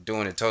I'm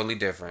doing it totally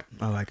different.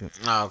 I like it.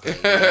 Oh, okay.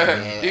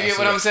 Yeah, you get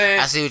what I'm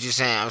saying? I see what you're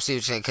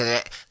saying.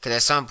 Because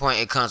at some point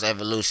it comes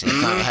evolution. It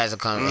has to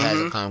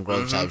come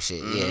growth type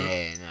shit.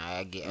 Yeah. No,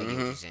 I get what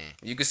you're saying.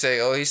 You could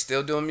say, oh, he's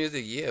still doing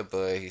music. Yeah,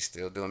 but he's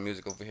still doing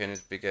music over here in his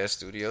big ass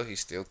studio.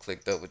 He's still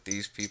clicked up with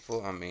these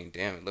people. I mean,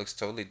 damn, it looks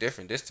totally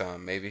different this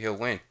time. Maybe he'll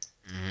win.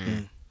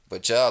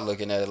 But y'all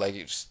looking at it like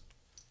it's.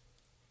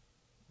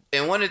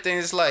 And one of the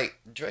things is like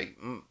Drake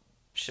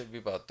should be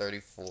about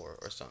 34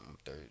 or something.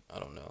 30, I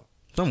don't know.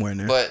 Somewhere in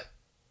there. But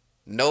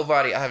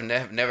nobody, I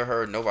have never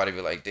heard nobody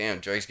be like, damn,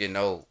 Drake's getting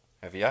old.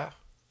 Have y'all?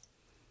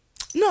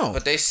 No.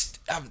 But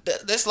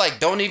that's like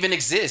don't even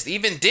exist.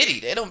 Even Diddy,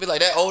 they don't be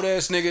like that old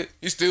ass nigga.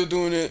 You still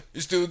doing it?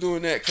 You still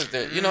doing that? Cause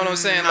you know what I'm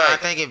saying? No, like, I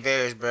think it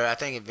varies, bro. I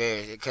think it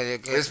varies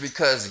it's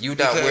because you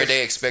not where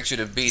they expect you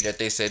to be that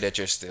they say that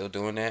you're still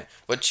doing that,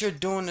 but you're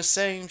doing the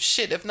same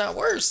shit, if not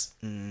worse.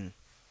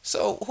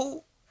 So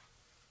who?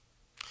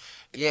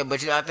 Yeah,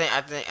 but I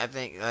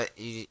think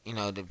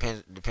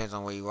depends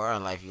on where you are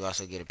in life. You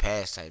also get a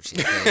pass type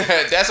shit.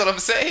 That's what I'm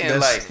saying.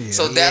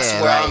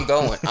 That's where I'm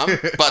going. I'm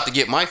about to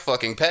get my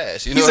fucking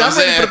pass. You know what I'm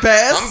saying? Ready for the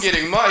pass? I'm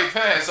getting my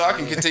pass so I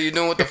can continue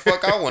doing what the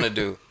fuck I want to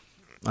do.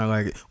 I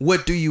like it.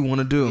 What do you want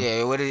to do?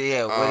 Yeah, what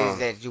is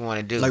that you want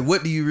to do? Like,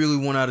 what do you really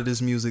want out of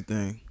this music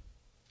thing?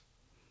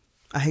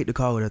 I hate to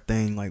call it a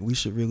thing. Like, we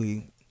should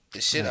really.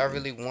 The shit I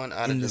really want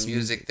out of the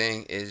music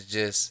thing is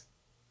just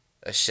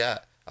a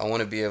shot. I want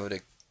to be able to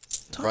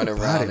run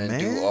around and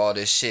do all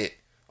this shit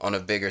on a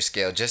bigger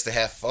scale just to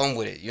have fun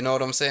with it. You know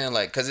what I'm saying?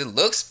 Like, cause it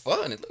looks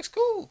fun. It looks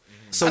cool.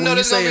 So I know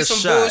there's gonna be some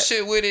shot,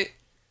 bullshit with it.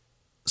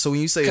 So when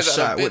you say a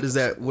shot, what does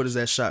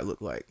that shot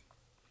look like?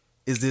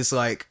 Is this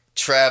like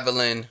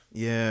traveling?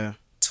 Yeah.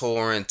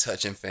 Touring,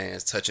 touching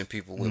fans, touching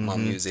people with my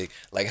music.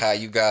 Like how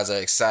you guys are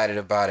excited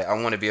about it. I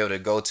want to be able to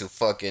go to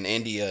fucking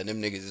India and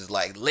them niggas is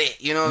like lit.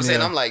 You know what I'm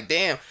saying? I'm like,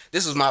 damn,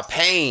 this was my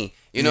pain.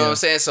 You know what I'm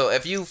saying? So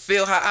if you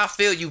feel how I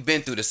feel, you've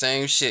been through the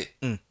same shit.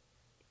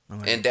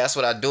 And that's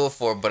what I do it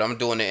for, but I'm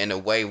doing it in a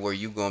way where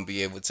you gonna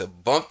be able to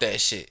bump that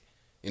shit.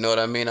 You know what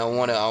I mean? I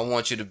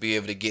want you to be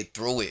able to get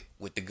through it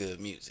with the good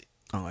music.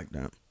 I like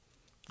that.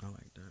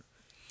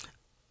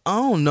 I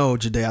don't know,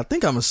 Jade. I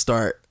think I'm gonna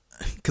start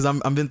because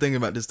I've been thinking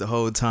about this the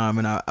whole time,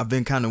 and I've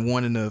been kind of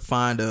wanting to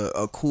find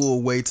a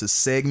cool way to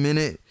segment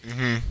it.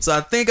 So I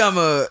think I'm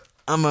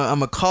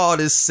a call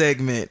this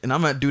segment, and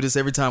I'm gonna do this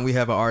every time we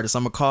have an artist.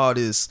 I'm gonna call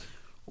this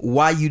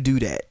 "Why You Do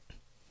That."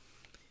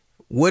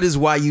 What is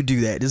Why You Do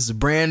That? This is a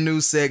brand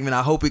new segment.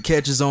 I hope it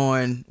catches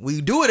on.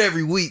 We do it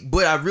every week,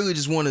 but I really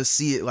just want to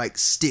see it like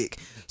stick.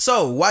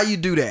 So, Why You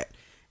Do That?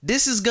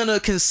 This is going to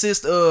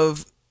consist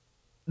of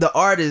the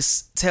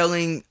artist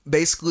telling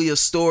basically a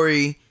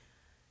story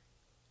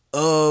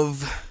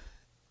of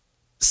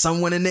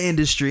someone in the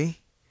industry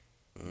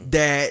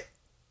that,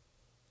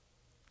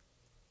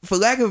 for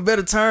lack of a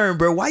better term,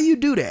 bro, why you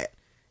do that?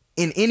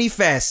 In any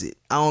facet.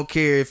 I don't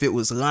care if it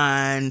was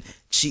lying,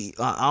 cheat.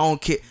 I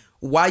don't care.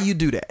 Why you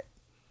do that?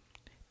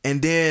 And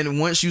then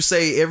once you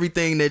say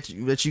everything that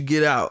you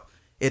get out,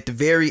 at the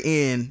very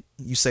end,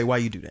 you say why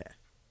you do that.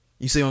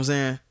 You see what I'm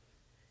saying?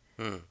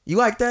 You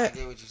like that? I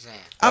get what you're saying.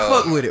 I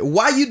fuck with it.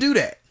 Why you do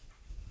that?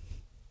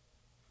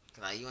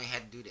 Like, you ain't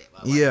had to do that. Why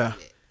yeah. You do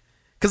that?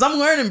 Cause I'm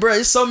learning, bro.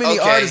 There's so many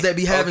artists that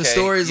be having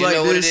stories like this.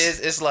 You know what it is?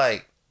 It's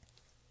like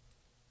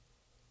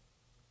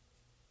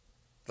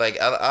like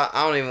I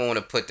don't even want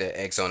to put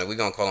the X on it. We're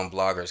gonna call them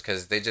bloggers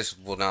because they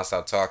just will not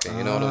stop talking.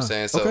 You know what I'm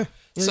saying? So okay.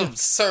 some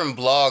certain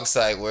blog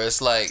site where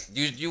it's like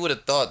you would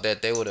have thought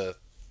that they would have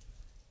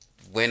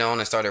went on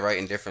and started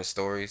writing different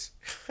stories,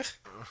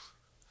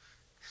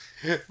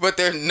 but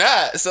they're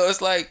not. So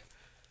it's like,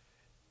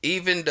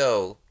 even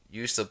though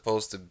you're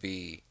supposed to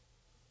be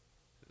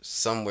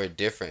somewhere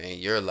different in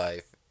your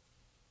life,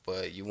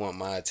 but you want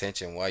my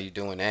attention, why you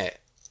doing that?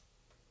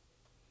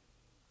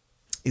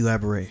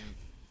 Elaborate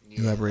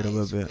a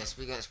little bit.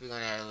 Speak on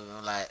that a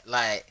little bit.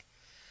 Like,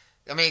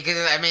 I mean,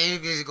 you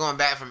just going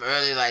back from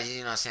earlier, like, you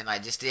know what I'm saying,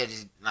 like, just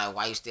like,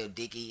 why you still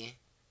dick eating?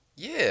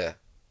 Yeah.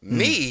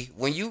 Me,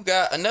 when you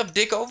got enough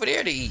dick over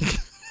there to eat.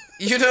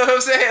 You know what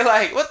I'm saying?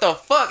 Like, what the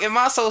fuck am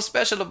I so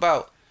special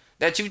about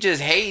that you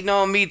just hating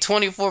on me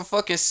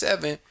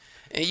 24/7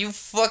 and you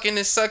fucking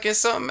and sucking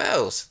something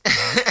else?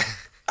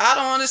 I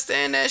don't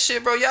understand that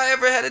shit, bro. Y'all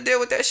ever had to deal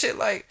with that shit?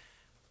 Like,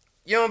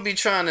 you don't be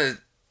trying to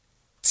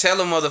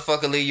tell a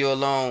motherfucker leave you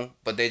alone,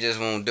 but they just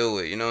won't do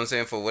it. You know what I'm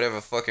saying? For whatever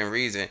fucking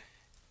reason.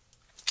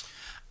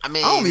 I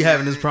mean, I don't be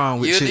having this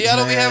problem with chicks, y'all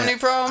don't man. be having any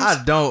problems?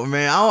 I don't,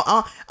 man.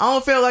 I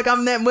don't feel like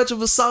I'm that much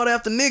of a sought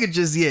after nigga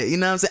just yet. You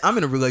know what I'm saying? I'm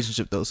in a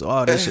relationship though, so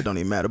all that shit don't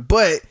even matter.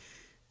 But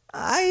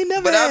I ain't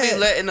never. But had...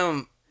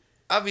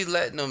 I be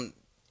letting them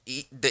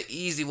eat the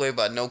easy way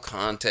by no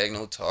contact,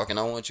 no talking.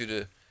 I want you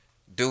to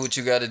do what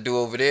you got to do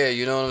over there.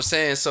 You know what I'm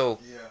saying? So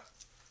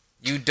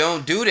you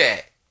don't do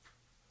that.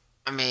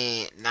 I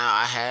mean, now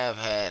I have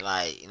had,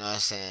 like, you know what I'm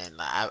saying,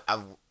 like,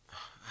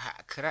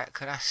 could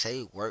I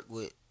say work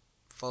with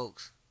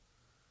folks?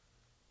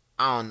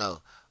 I don't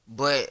know,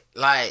 but,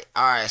 like,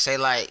 all right, say,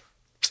 like,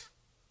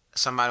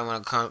 somebody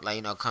want to come, like,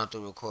 you know, come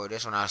through record.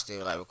 This one I was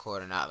still, like,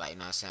 recording out, like, you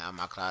know what I'm saying, out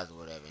my closet or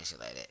whatever and shit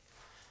like that.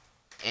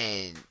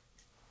 And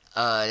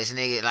this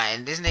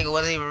nigga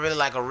wasn't even really,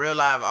 like, a real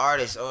live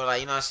artist, or,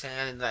 like, you know what I'm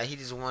saying, like, he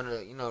just wanted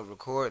to, you know,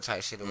 record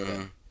type shit or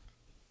whatever.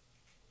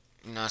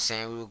 You know what I'm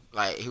saying?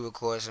 He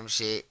recorded some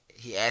shit.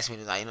 He asked me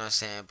to, like, you know what I'm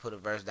saying, put a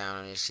verse down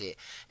on this shit.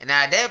 And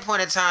now at that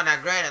point in time,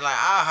 now granted, like,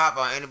 I'll hop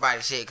on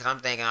anybody's shit because I'm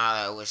thinking all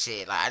that with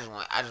shit. Like,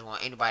 I just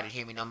want anybody to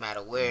hear me no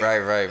matter where.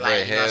 Right.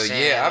 Like, Hell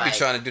yeah. I be like,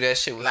 trying to do that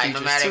shit with like,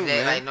 features no matter too, if they,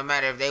 man. like, no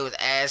matter if they was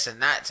ass or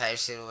not type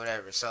shit or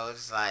whatever. So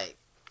it's like,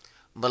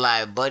 but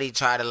like, Buddy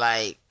tried to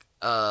make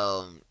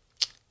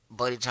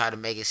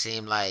it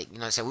seem like, you know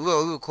what I'm saying,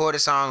 we record a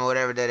song or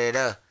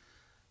whatever,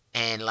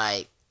 and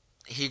like,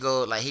 he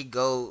go, you know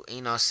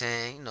what I'm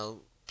saying, you know,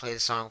 play the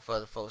song for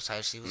other folks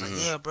type shit. He was like,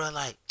 yeah, bro,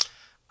 like,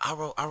 I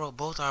wrote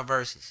both our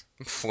verses.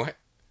 What?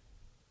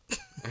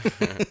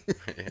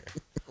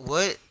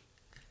 What?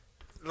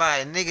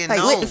 Like, nigga, Like,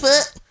 no. what the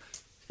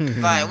fuck?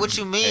 Like, what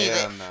you mean?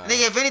 Hell nah.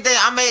 Nigga, if anything,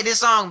 I made this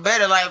song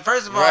better. Like,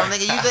 first of all, Right.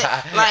 nigga, you think,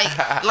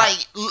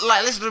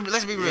 like,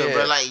 let's be real,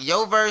 bro. Like,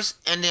 your verse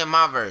and then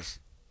my verse.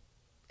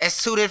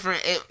 It's two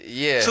different,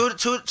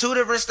 two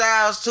different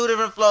styles, two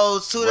different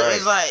flows, two different,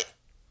 it's like,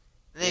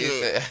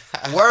 nigga,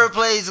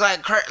 wordplay is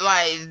like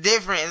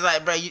different. It's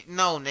like, bro,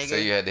 no, nigga. So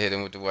you had to hit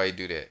him with the why you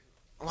do that.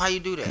 Why you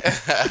do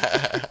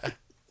that?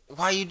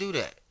 Why you do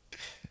that?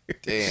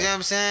 Damn. You see what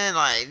I'm saying?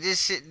 Like,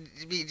 this shit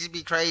just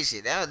be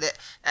crazy.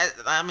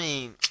 I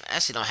mean,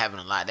 that shit don't happen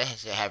a lot. That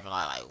shit happen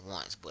like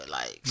once, but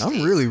like,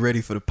 I'm really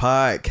ready for the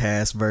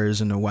podcast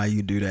version of why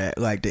you do that.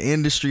 Like, the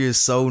industry is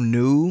so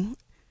new.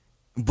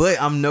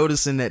 But I'm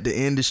noticing that the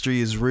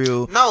industry is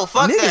real. No,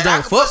 fuck niggas that. Niggas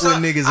don't fuck with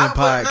niggas in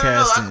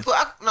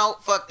podcasting. No,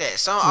 fuck that.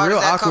 Some real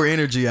artists awkward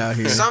energy out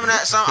here. Some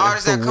artists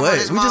that come on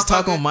this motherfucker. We just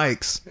talk on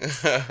mics.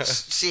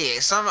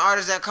 Shit, some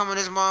artists that come on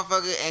this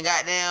motherfucker and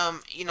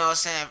goddamn, you know what I'm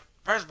saying,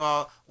 first of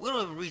all, we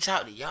don't even reach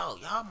out to y'all.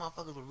 Y'all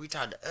motherfuckers will reach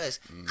out to us.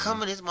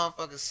 Come in this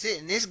motherfucker, sit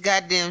in this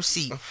goddamn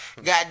seat.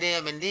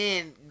 Goddamn, and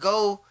then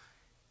go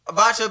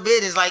about your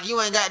business like you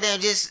ain't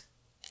goddamn just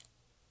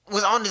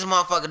was on this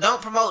motherfucker.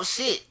 Don't promote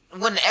shit.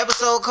 When the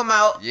episode come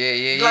out,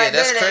 Yeah. like,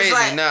 That's crazy.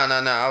 like, No.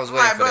 I was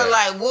waiting like, for bro, that.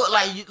 like what?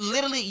 Like,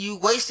 you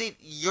wasted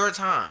your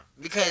time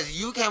because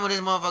you came with this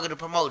motherfucker to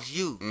promote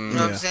you. You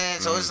know what I'm saying?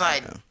 So it's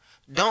like,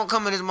 don't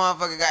come in this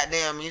motherfucker,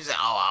 goddamn. And you say,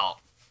 all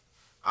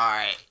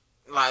right,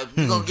 like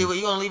you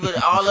gonna leave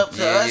it all up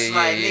to us?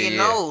 Like, nigga,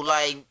 no,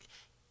 like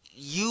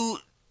you.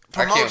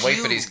 I can't wait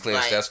you, for these clips.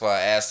 like, that's why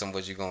I asked them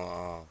what you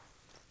gonna.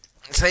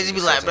 So they just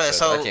be like, bro.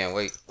 So I can't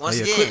wait.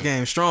 Once clip again,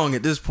 game strong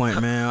at this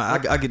point, man.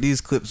 I get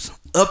these clips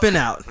up and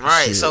out.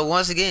 Right. Shit. So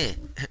once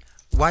again,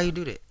 why you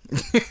do that?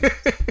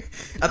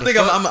 I think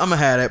I'm gonna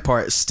have that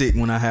part stick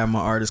when I have my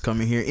artists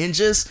come in here, and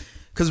just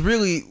because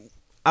really,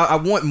 I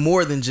want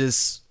more than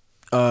just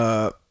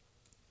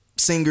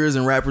singers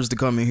and rappers to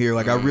come in here.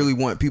 Like, I really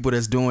want people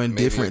that's doing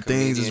different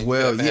things as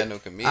well. Yeah, no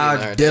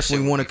I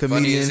definitely want a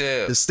comedian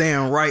to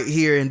stand right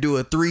here and do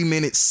a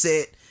 3-minute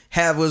set.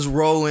 Have us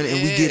rolling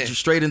and we get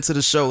straight into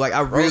the show. Like,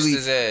 we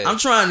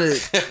trying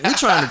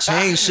to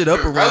change shit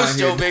up around Roast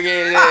here. your big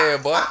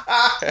ass, boy.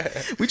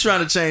 We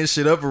trying to change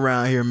shit up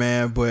around here,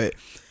 man. But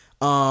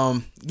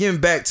getting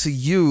back to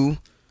you,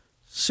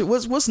 shit,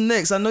 what's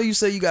next? I know you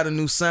say you got a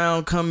new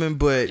sound coming,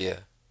 but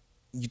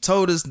you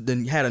told us that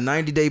you had a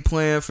 90-day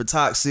plan for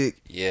Toxic.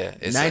 Yeah,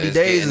 90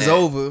 days is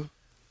over.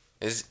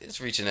 It's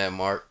reaching that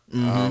mark.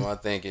 I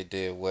think it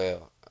did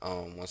well.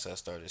 Once I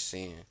started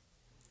seeing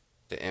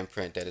the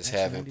imprint that it's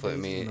having, put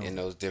me in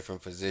those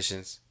different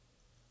positions.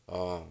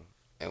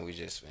 And we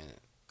just been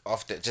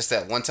off that just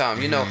that one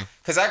time, you know,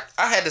 because I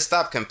had to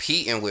stop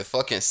competing with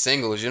fucking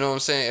singles. You know what I'm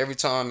saying? Every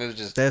time it was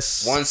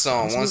just one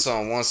song.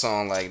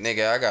 Like,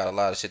 nigga, I got a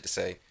lot of shit to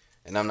say,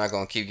 and I'm not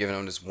gonna keep giving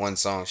them this one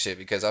song shit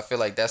because I feel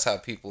like that's how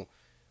people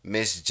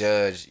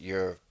misjudge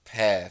your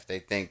path. They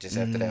think just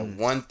after that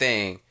one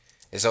thing,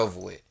 it's over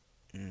with.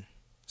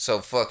 So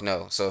fuck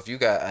no. So if you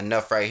got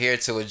enough right here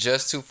to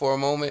adjust to for a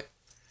moment,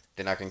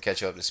 then I can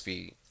catch you up to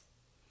speed.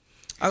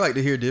 I like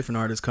to hear different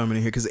artists coming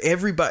in here because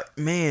everybody,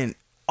 man,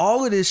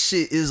 all of this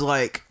shit is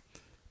like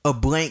a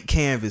blank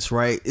canvas,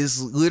 right?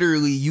 It's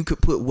literally you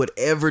could put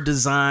whatever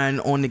design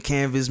on the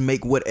canvas,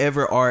 make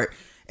whatever art,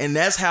 and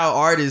that's how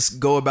artists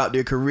go about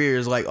their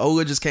careers. Like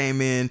Ola just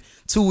came in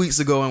 2 weeks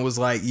ago and was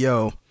like,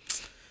 yo,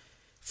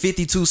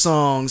 52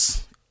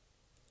 songs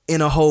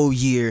in a whole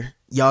year.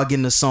 Y'all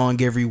getting a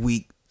song every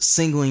week,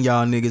 singling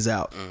y'all niggas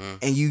out.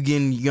 And you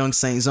getting Young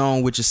Saint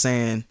Zone, which is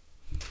saying,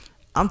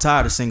 I'm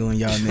tired of singling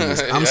y'all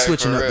niggas. I'm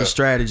switching up the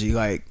strategy.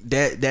 Like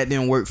that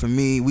didn't work for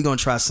me. We gonna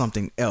try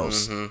something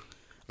else.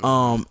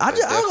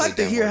 I like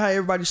to hear how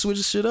everybody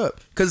switches shit up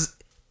because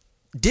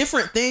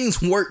different things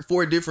work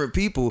for different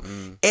people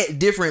at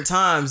different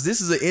times.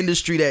 This is an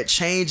industry that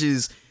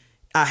changes.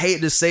 I hate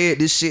to say it,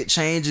 this shit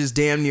changes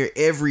damn near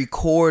every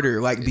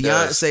quarter. Like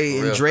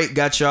Beyonce and Drake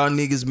got y'all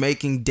niggas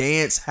making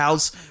dance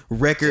house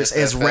records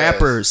as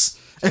rappers.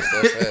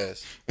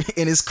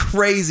 And it's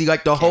crazy.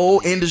 Like the whole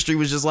industry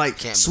was just like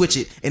switch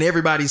it, and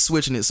everybody's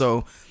switching it.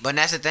 So, but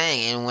that's the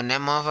thing. And when that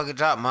motherfucker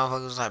dropped,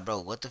 motherfuckers was like,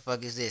 "Bro, what the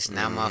fuck is this?"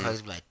 Now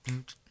motherfuckers be like,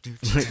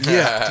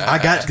 "Yeah,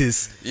 I got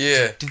this."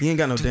 Yeah, he ain't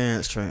got no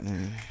dance track.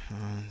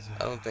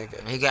 I don't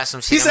think he got some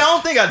shit. He said, "I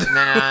don't think I do."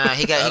 No.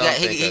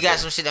 He got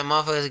some shit that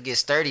motherfuckers get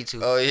sturdy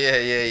to. Oh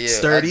yeah.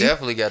 Sturdy. I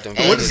definitely got them.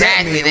 What does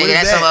that mean? Nigga,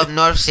 that's some up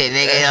north shit,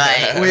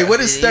 nigga. Like, wait,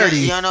 what is sturdy?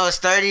 You don't know what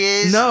sturdy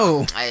is?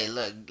 No. Hey,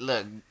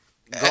 look.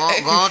 Go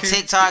on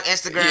TikTok,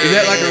 Instagram. Is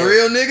that like a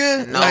real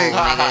nigga? No, like,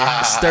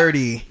 nigga.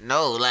 Sturdy.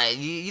 No, like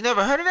you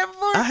never heard of that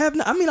before? I have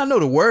not. I mean, I know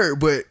the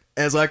word, but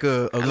as like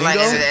a lingo. Like,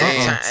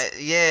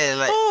 yeah,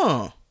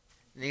 like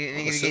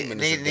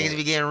niggas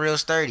be getting real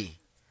sturdy.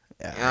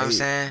 Yeah, you know what I'm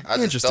saying?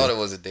 I just thought it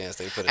was a dance.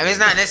 They put it. I mean, it's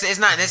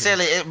not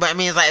necessarily, but I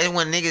mean, it's like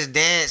when niggas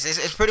dance.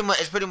 It's pretty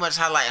much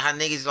how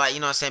niggas like,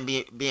 you know what I'm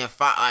saying, being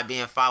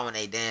foul when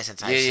they dance and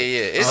type shit.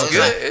 Yeah. It's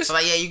good. So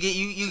like, yeah,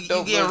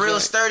 you get real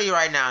sturdy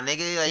right now,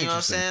 nigga. Like, you know what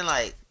I'm saying,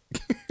 like.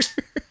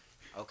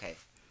 Okay.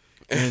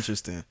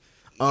 Interesting.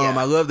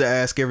 I love to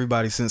ask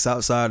everybody, since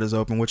outside is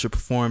open, what's your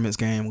performance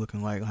game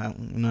looking like? How,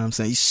 you know what I'm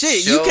saying?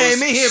 Shit, you came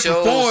in here and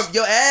performed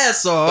your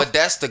ass off. But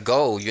that's the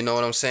goal. You know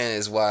what I'm saying?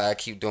 Is why I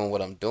keep doing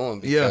what I'm doing,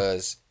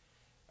 because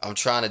I'm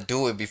trying to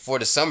do it before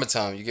the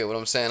summertime. You get what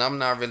I'm saying? I'm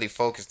not really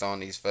focused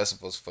on these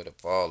festivals for the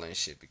fall and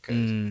shit, because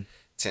 10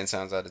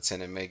 times out of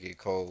 10 it may get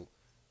cold.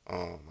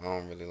 I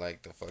don't really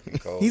like the fucking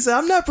cold. He said,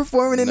 I'm not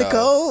performing in the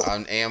cold.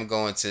 I am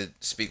going to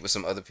speak with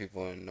some other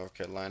people in North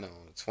Carolina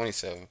on the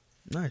 27th.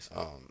 Nice.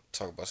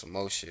 Talk about some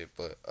more shit,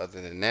 but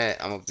other than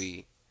that, I'm gonna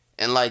be,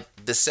 and like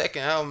the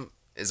second album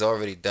is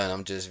already done.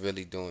 I'm just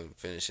really doing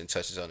finishing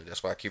touches on it.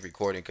 That's why I keep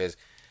recording, because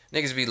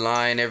niggas be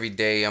lying every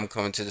day. I'm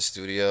coming to the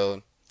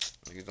studio.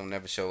 Niggas don't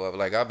never show up.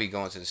 Like, I'll be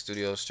going to the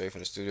studio, straight from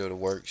the studio to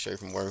work, straight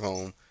from work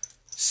home.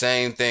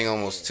 Same thing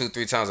almost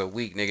 2-3 times a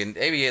week, nigga.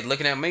 They be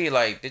looking at me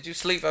like, did you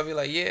sleep? I be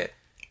like, yeah.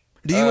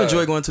 Do you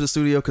enjoy going to the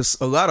studio? Because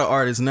a lot of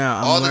artists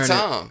now, all the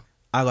time.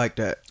 I like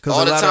that, because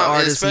a lot of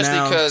artists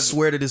now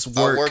swear to this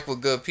work. I work with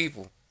good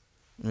people.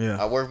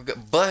 Yeah, I work with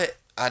good, but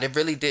I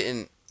really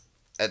didn't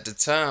at the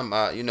time.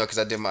 Because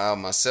I did my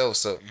album myself,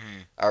 so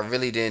I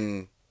really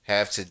didn't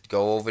have to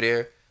go over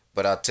there.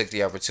 But I took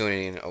the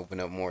opportunity and opened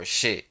up more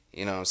shit.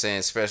 You know what I'm saying?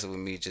 Especially with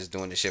me just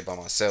doing the shit by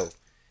myself,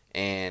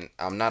 and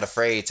I'm not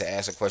afraid to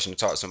ask a question to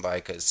talk to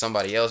somebody, because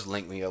somebody else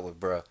linked me up with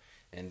bruh,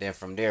 and then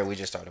from there we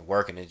just started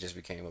working. It just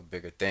became a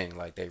bigger thing.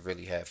 Like, they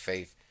really have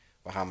faith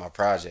behind my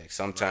project.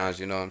 Sometimes,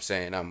 you know what I'm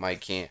saying, I might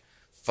can't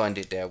fund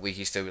it that week.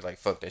 He still be like,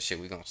 fuck that shit,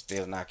 we gonna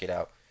still knock it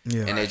out.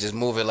 Yeah. And they just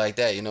move it like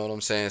that, you know what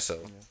I'm saying? So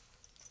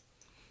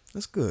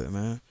that's good,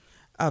 man.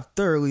 I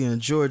thoroughly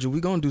enjoyed you. We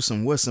gonna do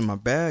some what's in my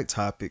bag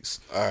topics.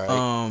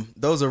 All right.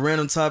 Those are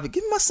random topics.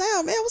 Give me my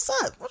sound, man. What's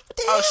up? What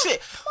the hell?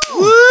 Shit.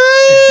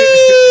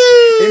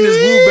 In this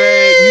blue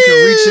bag, you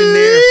can reach in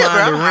there and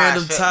find a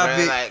random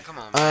topic. Like, come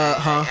on, man.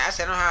 I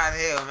said I'm high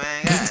as hell,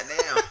 man. God damn.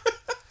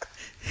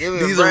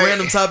 These are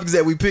random topics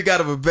that we pick out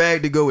of a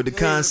bag to go with the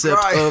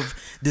concept of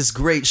this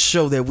great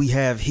show that we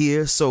have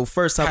here. So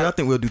first topic, I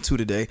think we'll do 2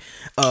 today.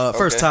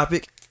 First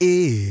topic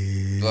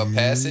is... Do I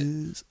pass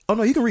it? Oh,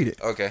 no, you can read it.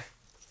 Okay.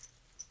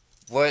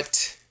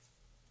 What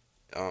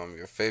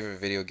your favorite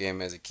video game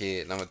as a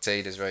kid? And I'm going to tell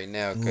you this right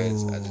now,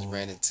 because I just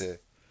ran into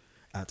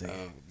a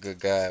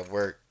good guy at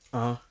work.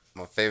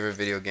 My favorite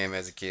video game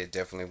as a kid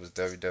definitely was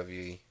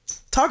WWE.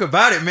 Talk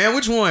about it, man.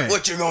 Which one?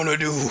 What you gonna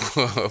do?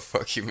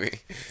 Fuck you, me.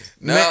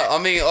 No,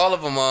 I mean all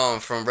of them.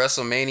 From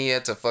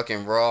WrestleMania to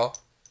fucking Raw,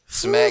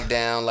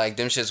 SmackDown, like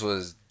them shits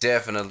was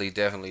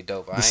definitely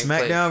dope. The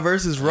SmackDown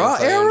versus I ain't Raw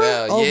play 'em era.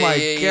 now. Oh Yeah, my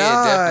yeah, god!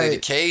 yeah, definitely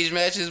the cage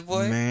matches,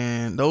 boy.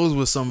 Man, those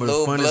were some of the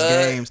Little funnest blood.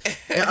 games.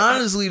 And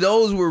honestly,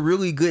 those were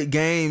really good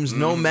games.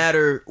 No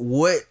matter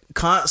what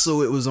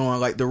console it was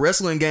on. Like the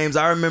wrestling games,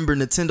 I remember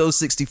Nintendo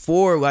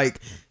 64. Like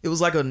it was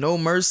like a No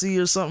Mercy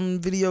or something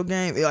video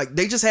game. Like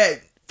they just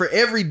had for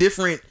every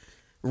different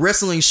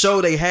wrestling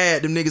show they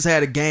had, them niggas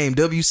had a game.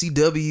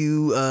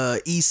 WCW,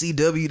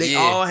 ECW, they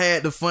all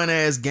had the fun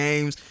ass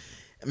games.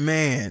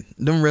 Man,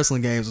 them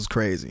wrestling games was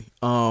crazy.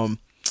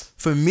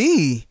 For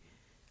me,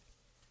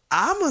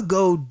 I'ma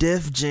go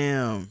Def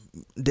Jam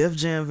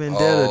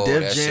Vendetta, Oh,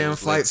 Def that shit Jam was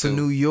Fight lit for too.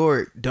 New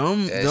York.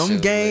 Them That shit was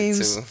lit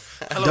games, too.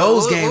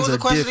 those What games was the are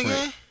question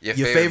different. again?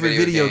 Your favorite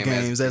video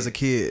games as a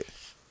kid.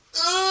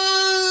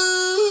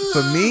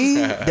 For me,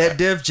 that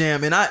Def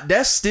Jam, and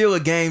that's still a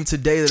game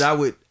today that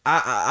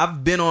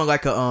I've been on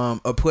like a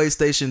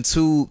PlayStation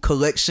 2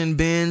 collection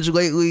binge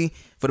lately.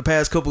 For the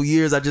past couple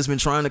years, I've just been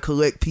trying to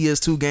collect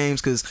PS2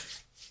 games because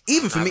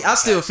even for me, I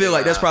still feel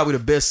like that's probably the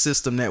best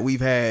system that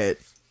we've had.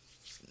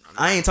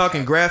 I ain't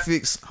talking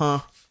graphics, huh?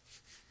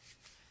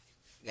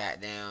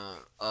 Goddamn,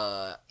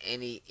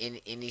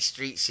 any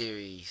Street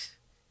series.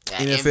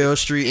 NFL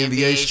Street,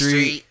 NBA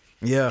Street.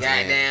 Yeah.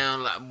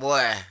 Goddamn, like,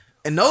 boy.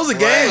 And those are Boy,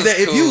 games that that's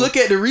if you cool. look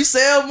at the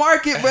resale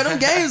market, bro, them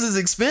games is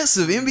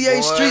expensive. NBA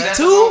Boy, Street That's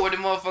the one 2, where the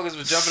motherfuckers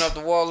was jumping off the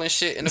wall and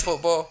shit in the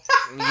football.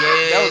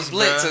 Yes, That was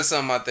Blitz bruh. or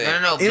something, I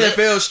think. No, Blitz.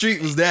 NFL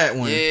Street was that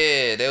one.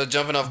 Yeah, they were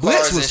jumping off Blitz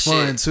cars was and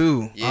fun shit.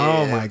 too. Yeah,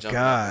 Oh they my were jumping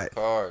god. off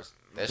cars.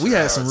 That We shit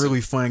had was some hard, really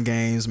too. fun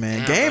games, man.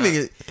 Damn,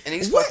 Gaming, And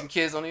these what? fucking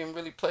kids don't even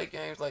really play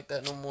games like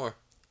that no more.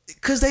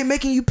 Cause they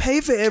making you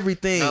pay for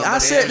everything. No, I but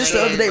said they- this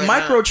the other day. but no.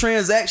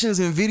 Microtransactions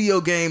in video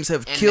games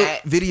have And killed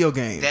that- video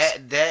games.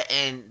 That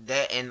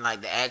and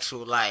like the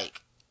actual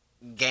like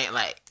game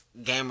like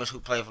gamers who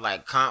play for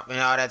like comp and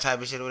all that type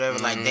of shit or whatever.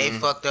 Like they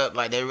fucked up.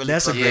 Like they really.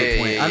 That's a fucked great up.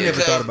 point. yeah, I yeah.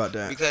 never thought about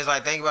that. Because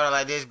like think about it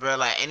like this, bro.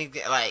 Like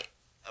anything like.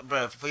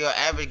 Bro, for your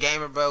average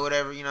gamer, bro,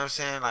 whatever, you know what I'm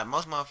saying? Like,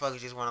 most motherfuckers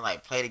just want to,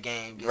 like, play the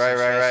game. Get Right, some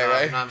right, stress right, off,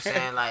 right. You know what I'm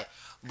saying? Like,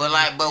 but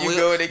You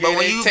go in the game,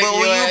 when they you take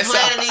your ass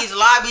playing out. in these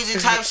lobbies and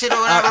type shit or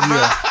whatever,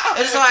 bro,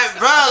 yeah. it's like,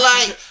 bro,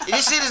 like,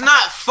 this shit is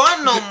not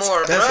fun no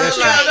more, bro. That's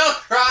true. Like, Don't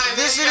cry,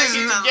 this man. shit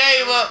You is gotta not- get the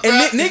game up, And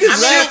bro. niggas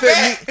laugh at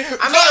me.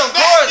 I mean, of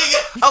course,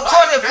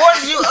 it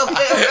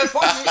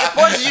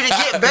forces you to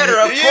get better,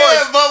 of course.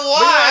 Yeah, but why?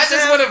 You know what I'm I just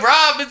saying? want to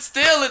rob and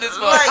steal in this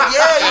Like,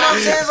 yeah, you know what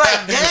I'm saying? It's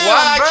like, damn,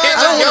 Why bro. can't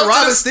I don't go want to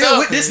rob to and the steal store?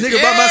 with this nigga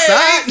by my Yeah,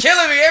 side. he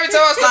killing me every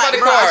time I step out the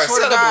bro, car. I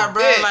swear Son to of a God,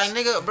 bro, bitch. like,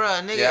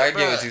 nigga, Yeah, I get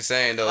bro. what you're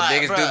saying though. Like,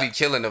 Niggas bruh. do be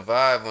killing the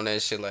vibe on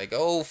that shit. Like,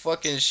 oh,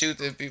 fucking shoot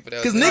the people.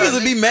 Because niggas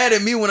would be mad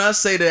at me when I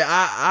say that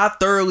I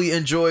thoroughly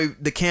enjoy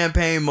the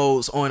campaign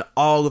modes on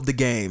all of the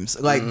games.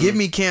 Like, give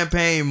me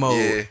campaign mode.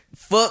 Yeah.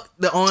 Fuck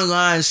the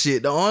online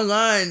shit. The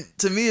online,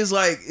 to me, is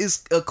like,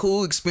 it's a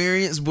cool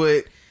experience,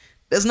 but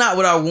that's not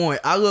what I want.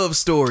 I love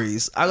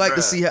stories. I like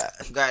to Bruh. see how...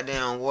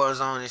 Goddamn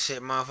Warzone and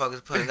shit,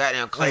 motherfuckers putting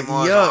goddamn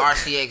claymores yuck. on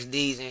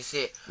RCXDs and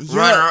shit,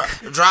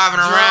 Yuck. driving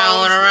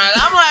around.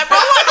 I'm like, bro,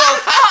 what the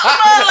fuck,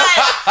 bro? Like,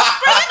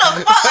 bro, get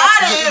the fuck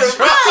out of here,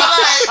 bro.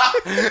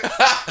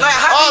 Like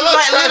how can you,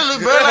 like,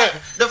 literally, bro, like,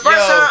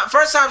 the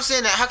first time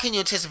seeing that, how can you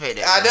anticipate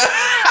that? I bro?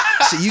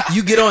 know. So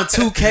you get on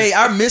 2K.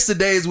 I miss the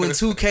days when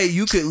 2K,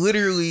 you could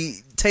literally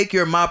take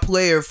your my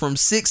player from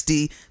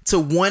 60 to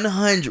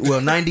 100,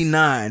 well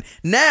 99.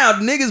 Now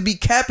niggas be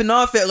capping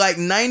off at like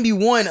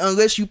 91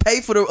 unless you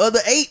pay for the other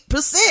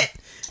 8%.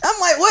 I'm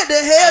like, what the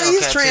hell? ain't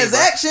These gonna cap to you, bro.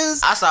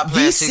 transactions. I stopped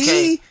playing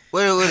VC. 2K.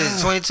 What is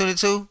it,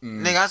 2022?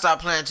 Nigga, I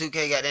stopped playing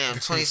 2K, goddamn,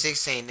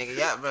 2016, nigga.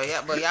 Y'all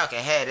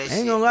can have that shit.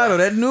 Ain't gonna lie bro.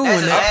 though, that new That's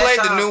one. the I That, played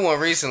last the time- new one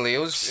recently. It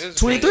was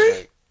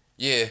 23?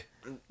 Yeah,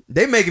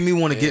 they making me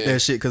want to get Yeah. that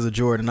shit because of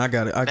Jordan. I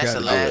got it. I That's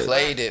got the it. I last-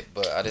 played it,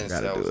 but I didn't say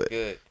Gotta that do was it.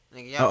 good.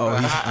 Nigga, y'all, bro,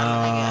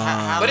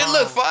 how But it long-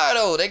 looked fire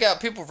though. They got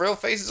people real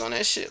faces on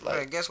that shit. Bro,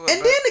 Like, guess what,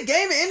 And bro? then the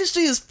gaming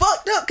industry is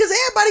fucked up because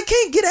everybody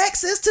can't get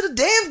access to the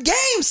damn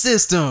game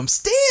system.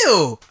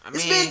 Still,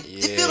 it's been.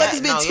 It yeah. feel like it's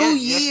been 2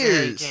 yes,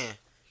 years. you can.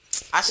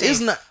 I It's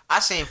seen not- I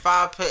seen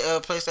 5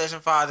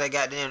 PlayStation 5s that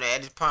goddamn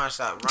at this pawn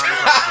shop round the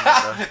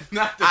corner from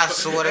me, bro. I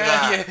swear to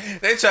God. Yeah,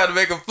 they try to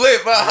make a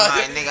flip.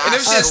 Like, nigga, And them I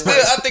shit swear.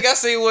 still. I think I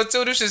seen one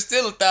too. Them shit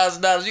still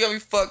 $1,000. You gotta be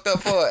fucked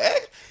up for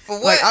it. For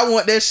what? Like I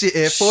want that shit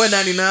at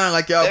 $4.99.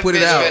 Like y'all That put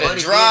it bitch out. better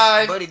Buddy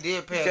drive. Buddy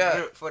did pay God. a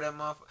grip for that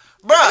motherfucker.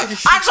 Bro,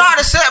 I tried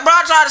to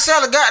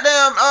sell the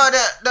goddamn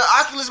the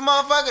Oculus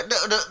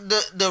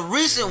motherfucker, the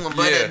recent one,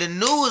 bro, Yeah. the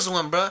newest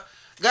one, bro.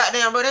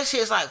 Goddamn, bro, that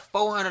shit's like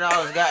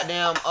 $400.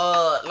 Goddamn,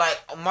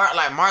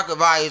 like market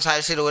value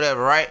type shit or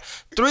whatever, right?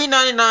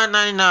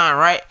 $399.99,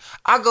 right?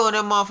 I go in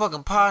that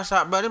motherfucking pawn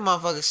shop, bro. That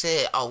motherfucker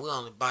said, "Oh, we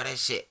only buy that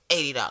shit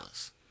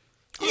 $80."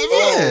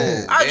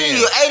 Yeah. I give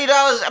you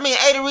 $80. I mean,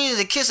 80 reasons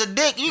to kiss a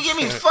dick. You get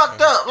me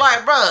fucked up,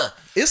 like, bro.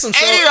 It's some $80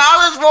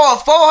 show- for a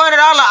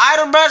 $400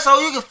 item, bro, so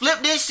you can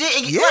flip this shit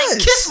and Yes. like,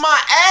 kiss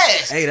my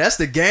ass. Hey, that's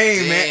the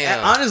game, man.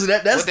 Damn. Honestly,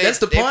 that's Well,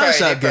 the pawn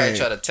shop They game.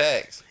 try to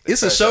tax. They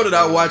It's a probably show try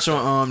that I to- watch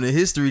on the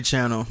History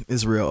Channel.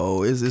 It's real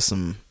old. It's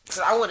some. Cause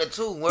I went to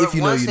two. One If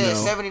you know, you said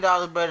know.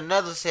 $70, but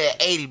another said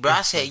 $80, bro.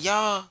 I said,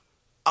 y'all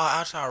Oh,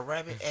 I saw a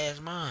rabbit ass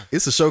mine.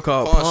 It's a show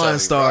called Pawn Pawn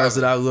Stars Stars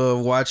be that I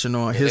love watching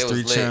on they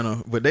History was lit.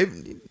 Channel. But they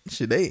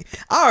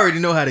I already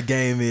know how the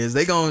game is.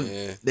 They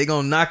gonna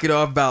knock it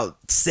off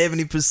about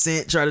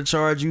 70%, try to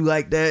charge you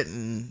like that,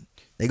 and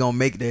they gonna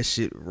make that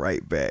shit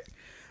right back.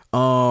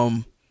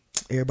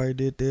 Everybody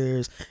did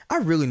theirs. I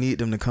really need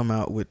them to come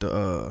out with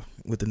the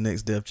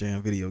next Def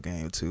Jam video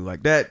game too.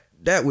 Like that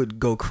would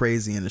go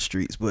crazy in the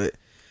streets. But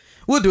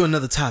we'll do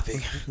another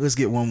topic. Let's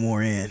get one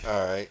more in.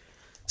 All right.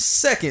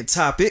 Second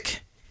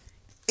topic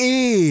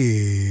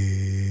is...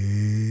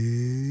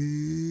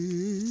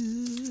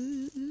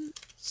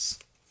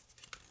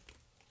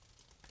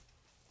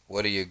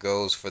 What are your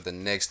goals for the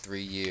next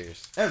 3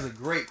 years? That's a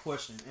great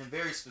question and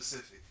very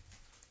specific.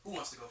 Who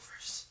wants to go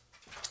first?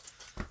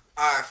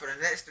 Alright, for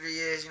the next 3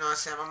 years, you know what I'm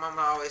saying? My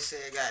mama always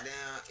said,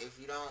 goddamn, if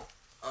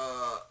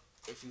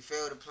you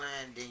fail to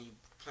plan, then you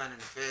planning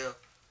to fail.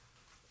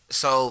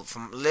 So,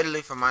 from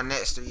my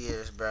next 3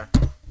 years, bro,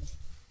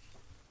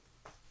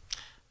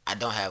 I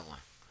don't have one.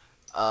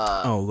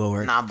 Oh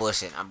Lord. Nah, I'm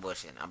bullshitting.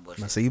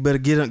 I say you better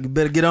get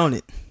on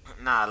it.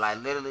 Nah,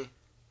 like literally,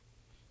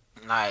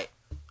 like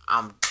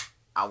I'm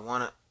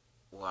not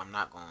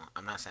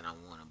saying I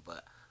wanna,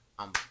 but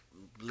I'm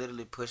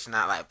literally pushing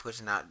out like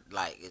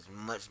as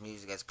much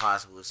music as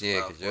possible.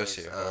 Yeah, cause your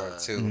shit hard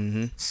too.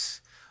 Mm-hmm.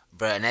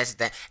 Bro, and that's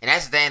the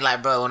thing,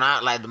 like, bro, when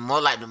I the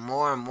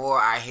more and more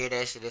I hear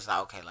that shit, it's like,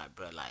 okay, like,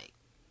 bro, like,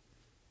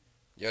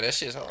 yo, that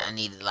shit's hard. I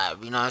need to,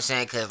 like, you know what I'm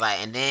saying? Cause like,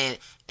 and then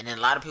a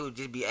lot of people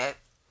just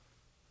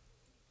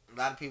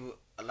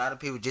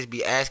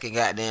be asking,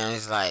 goddamn,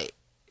 it's like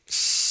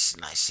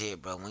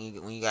shit, bro. When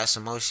you got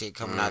some more shit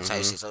coming out,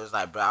 type shit. So it's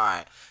like, bro, all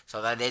right.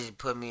 So like, they just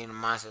put me in the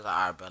mindset, like,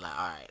 all right, bro, like,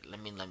 all right,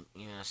 let me, you know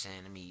what I'm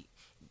saying? Let me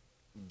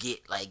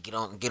get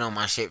on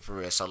my shit for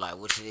real. So like,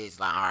 which it is,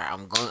 like, all right,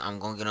 I'm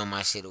going to get on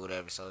my shit or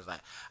whatever. So it's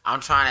like,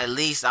 I'm trying to at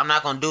least, I'm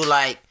not gonna do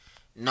like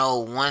no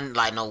one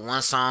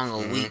song a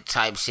week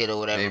type shit or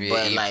whatever. Maybe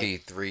but an EP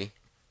like 3.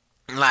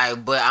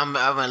 Like, but I'm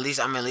at least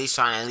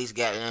trying to at least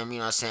get them, you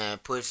know what I'm saying,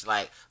 push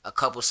like a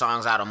couple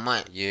songs out a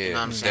month. Yeah, you know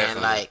what I'm saying?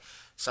 definitely. Like,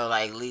 so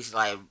like at least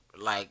like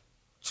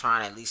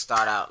trying to at least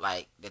start out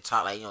like the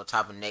top, like, you know,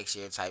 top of next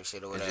year type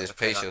shit or And whatever. just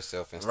pace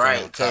yourself and stay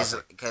right, on top.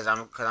 cause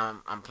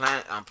I'm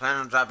planning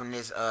on dropping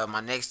this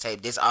my next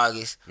tape this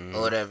August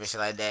or whatever, shit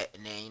like that,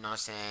 and then, you know what I'm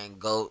saying,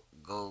 go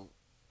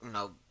you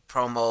know,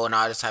 promo and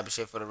all this type of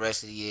shit for the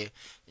rest of the year,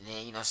 and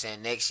then, you know what I'm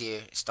saying, next year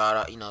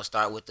start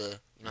with the,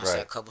 you know what I'm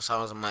saying, a couple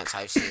songs a month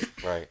type shit.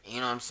 Right. You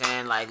know what I'm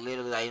saying? Like,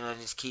 literally, like, you know,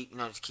 just keep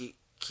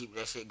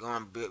that shit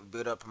going,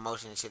 build up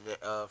promotion and shit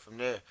from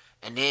there,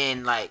 and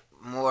then like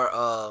more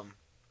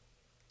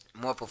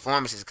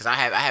performances, because I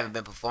haven't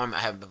been performing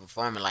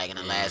like in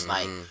the last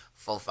like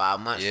 4-5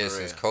 months. Yeah, for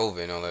since real.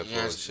 COVID and all that You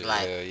know, bullshit.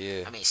 like,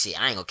 yeah. I mean,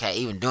 shit, I ain't gonna care.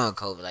 Even during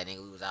COVID, like,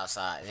 nigga, we was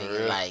outside. For Nigga,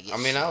 real? like, I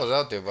mean, I was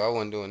out there, but I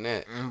wasn't doing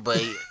that.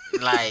 but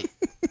like,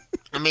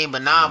 I mean,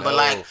 but nah, No. but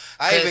like,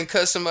 I even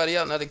cut somebody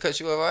out. Not to cut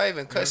you off. I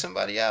even cut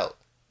somebody out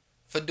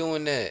for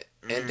doing that.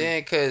 And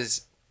then,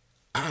 cause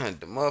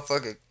the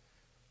motherfucker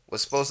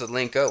was supposed to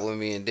link up with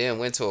me, and then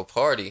went to a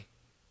party,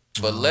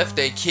 but left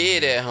their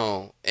kid at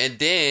home, and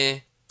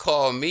then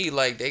called me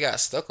like they got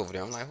stuck over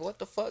there. I'm like, what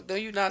the fuck? Do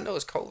you not know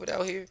it's COVID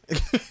out here?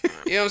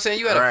 You know what I'm saying?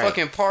 You at a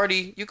fucking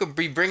party. You could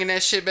be bringing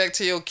that shit back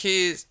to your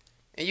kids,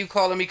 and you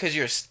calling me because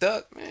you're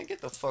stuck? Man,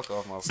 get the fuck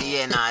off my phone. See,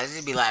 yeah, nah, it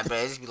just be like, bro,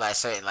 it just be like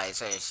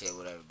certain shit,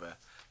 whatever, bro.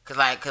 Cause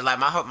like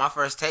my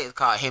first tape is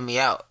called "Hit Me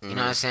Out." You know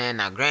what I'm saying?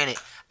 Now, granted,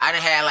 I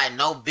didn't have like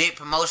no big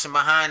promotion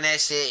behind that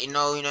shit. You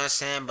know what I'm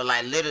saying? But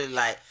like, literally,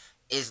 like,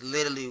 it's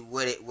literally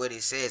what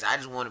it says. I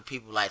just wanted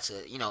people like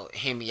to, you know,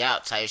 hear me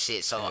out type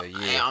shit. So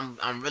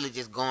I'm really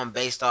just going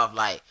based off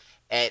like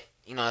at,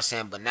 you know what I'm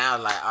saying. But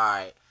now, like, all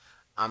right,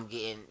 I'm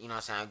getting, you know what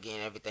I'm saying, I'm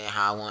getting everything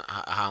how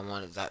I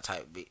want it, that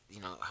type,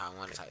 you know, how I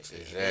want it type shit.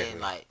 Exactly. And then,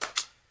 like,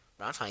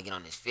 bro, I'm trying to get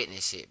on this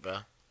fitness shit, bro.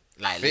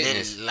 Like,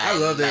 Fitness. literally, like, I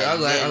love that. I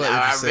like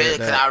that you said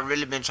that. Cause I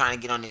really been trying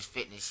to get on this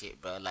fitness shit,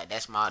 bro. Like,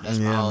 that's my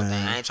whole thing.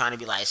 I ain't trying to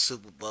be like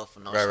super buff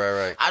or no shit.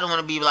 Right. I don't want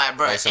to be like,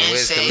 bro, Like some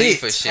Wiz insane,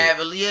 Khalifa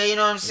shit. yeah, you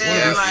know what I'm saying?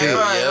 Yeah, Like, fit.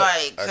 bro, Yep. like,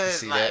 I can cause,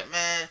 see like, that.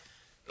 man,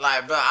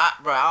 like, bro,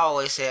 I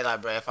always said,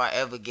 like, bro, if I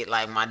ever get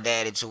like my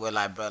daddy to where,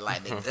 like, bro,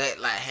 like the gut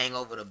like hang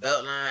over the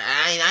belt line,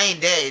 I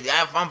ain't dead.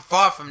 I'm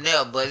far from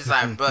there, but it's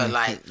like, bro,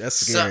 like,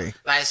 That's scary.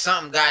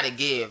 something gotta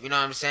give. You know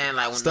what I'm saying?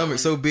 Like, when Stomach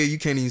so big you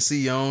can't even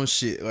see your own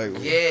shit. Like,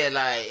 yeah,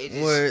 like, it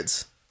just,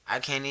 what? I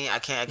can't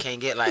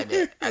get like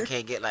that. I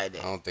can't get like I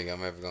that. don't think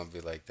I'm ever gonna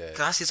be like that.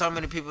 Cause I see so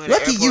many people in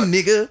Lucky the you, airport.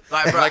 nigga.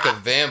 Like, I'm bro, like a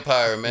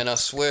vampire, man. I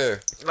swear.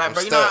 like, I'm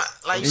bro, you know,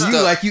 stuck. like, And you know,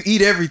 you like you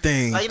eat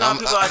everything. like, you know, how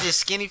people are just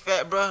skinny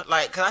fat, bro.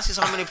 Like, cause I see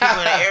so many people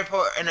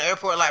in the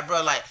airport, like,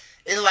 bro, like,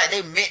 it's like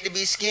they meant to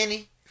be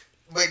skinny,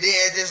 but then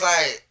it's just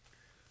like,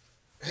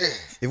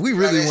 If we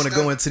really Like, want to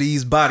it's go into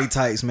these body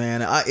types,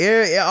 man,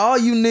 all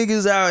you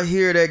niggas out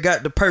here that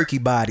got the perky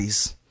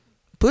bodies,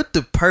 put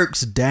the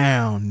perks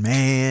down,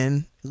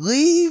 man.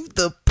 Leave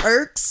the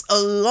perks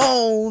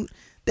alone.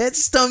 That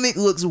stomach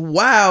looks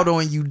wild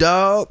on you,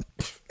 dog.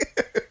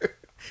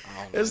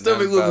 That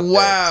stomach look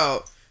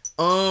wild.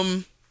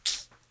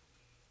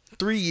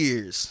 3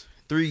 years.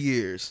 3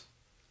 years.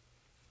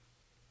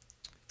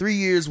 3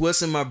 years,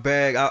 what's in my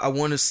bag? I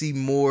want to see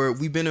more.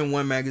 We've been in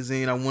one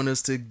magazine. I want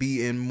us to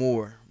be in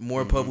more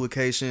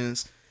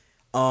publications.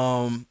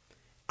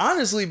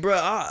 Honestly,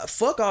 bro,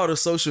 fuck all the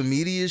social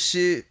media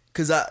shit.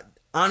 Cause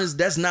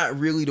that's not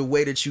really the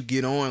way that you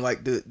get on.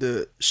 Like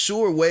the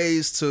sure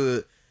ways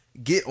to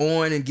get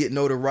on and get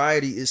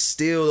notoriety is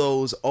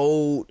still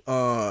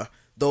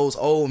those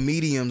old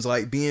mediums,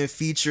 like being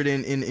featured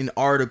in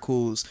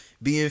articles,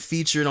 being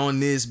featured on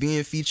this,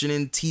 being featured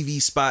in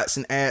TV spots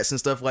and ads and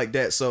stuff like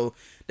that. So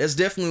that's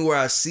definitely where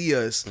I see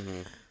us.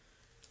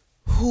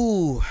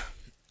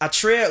 I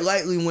tread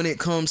lightly when it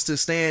comes to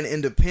staying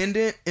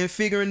independent and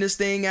figuring this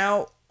thing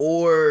out,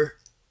 or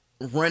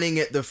running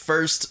at the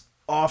first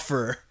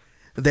offer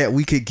that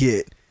we could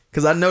get.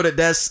 Cause I know that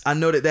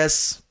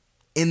that's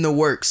in the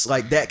works.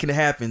 Like that can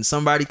happen.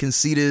 Somebody can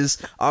see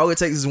this. All it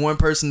takes is one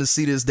person to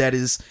see this that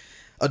is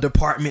a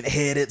department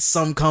head at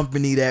some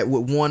company that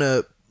would want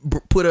to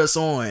put us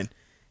on.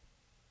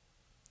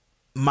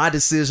 My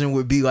decision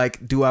would be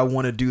like, do I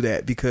want to do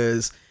that?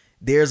 Because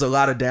there's a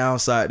lot of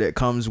downside that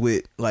comes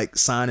with like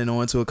signing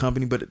on to a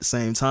company, but at the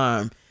same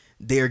time,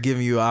 they're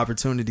giving you an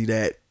opportunity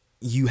that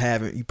you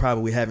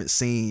probably haven't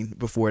seen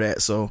before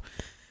that. So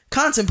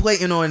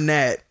contemplating on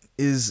that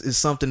is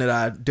something that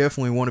I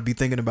definitely want to be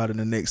thinking about in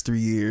the next 3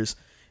 years.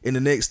 In the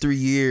next 3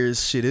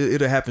 years, shit,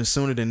 it'll happen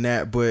sooner than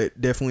that,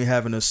 but definitely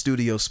having a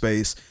studio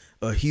space,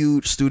 a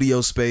huge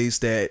studio space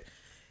that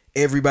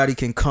everybody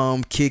can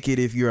come kick it.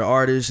 If you're an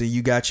artist and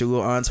you got your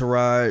little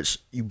entourage,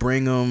 you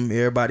bring them,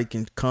 everybody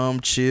can come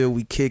chill,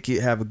 we kick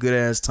it, have a good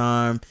ass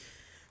time.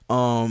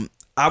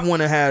 I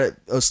want to have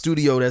a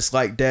studio that's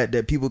like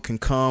that people can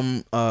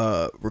come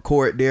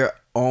record their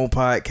own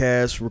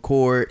podcast,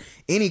 record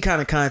any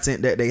kind of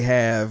content that they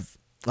have,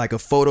 like a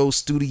photo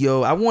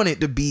studio. I want it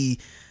to be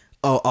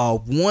a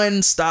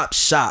one-stop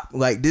shop.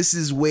 Like this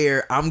is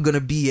where I'm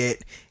gonna be at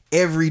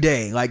every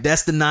day. Like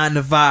that's the 9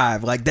 to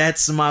 5. Like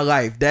that's my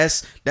life.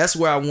 That's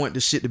where I want the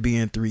shit to be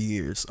in 3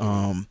 years.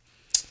 And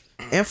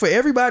for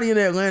everybody in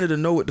Atlanta to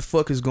know what the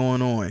fuck is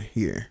going on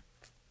here.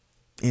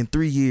 In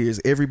 3 years,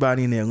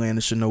 everybody in Atlanta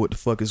should know what the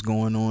fuck is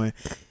going on.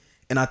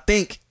 And I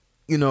think,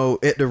 you know,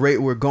 at the rate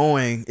we're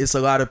going, it's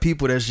a lot of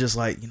people that's just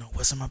like, you know,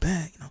 what's in my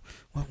bag? You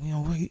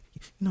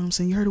know what I'm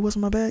saying? You heard of what's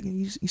in my bag? And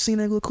you seen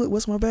that little clip?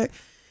 What's in my bag?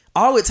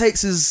 All it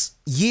takes is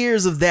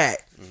years of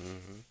that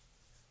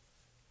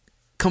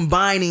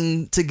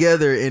combining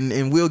together,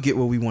 and we'll get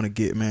what we want to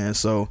get, man.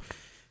 So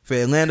for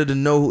Atlanta to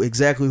know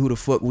exactly who the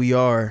fuck we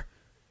are,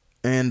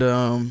 and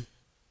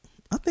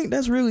I think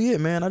that's really it,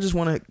 man. I just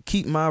want to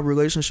keep my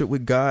relationship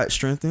with God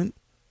strengthened,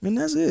 and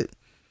that's it.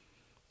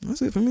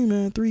 That's it for me,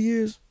 man. 3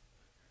 years.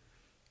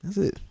 That's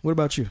it. What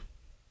about you?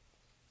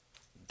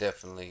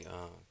 Definitely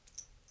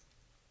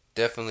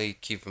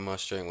keeping my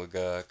strength with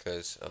God,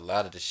 because a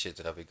lot of the shit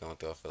that I be going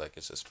through, I feel like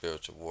it's a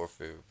spiritual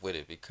warfare with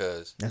it,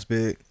 because that's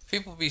big.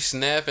 People be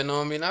snapping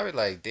on me, and I be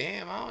like,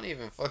 damn, I don't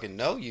even fucking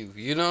know you.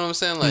 You know what I'm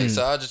saying? Like,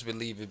 so I just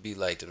believe it be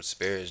like them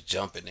spirits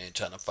jumping in,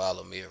 trying to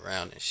follow me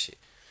around and shit.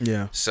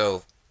 Yeah.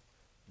 So,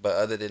 but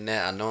other than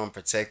that, I know I'm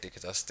protected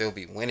because I still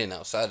be winning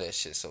outside of that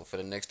shit. So for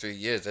the next 3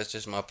 years, that's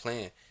just my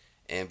plan.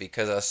 And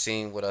because I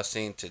seen what I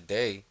seen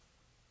today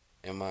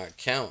in my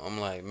account, I'm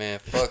like, man,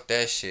 fuck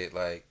that shit.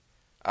 Like,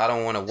 I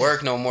don't want to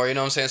work no more, you know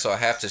what I'm saying? So I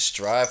have to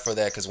strive for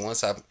that, because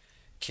once I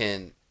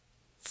can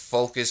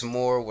focus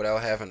more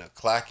without having to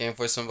clock in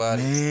for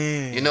somebody,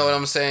 man, you know what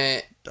I'm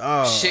saying?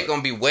 Shit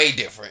gonna be way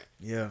different.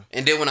 Yeah.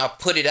 And then when I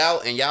put it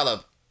out and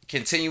y'all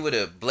continue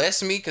to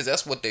bless me, because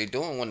that's what they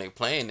doing when they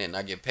playing and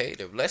I get paid,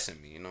 they're blessing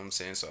me, you know what I'm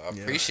saying? So I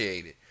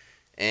appreciate it.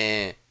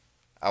 And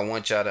I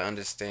want y'all to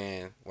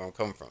understand where I'm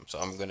coming from. So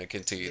I'm gonna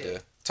continue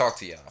to talk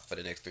to y'all for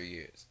the next 3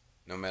 years,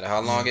 no matter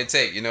how long it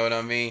take, you know what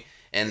I mean?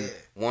 And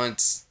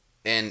once...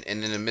 And in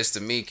the midst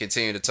of me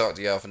continue to talk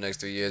to y'all for the next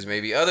 3 years,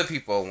 maybe other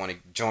people want to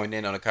join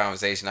in on the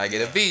conversation. I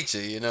get a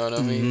feature, you know what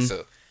I mean?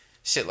 So,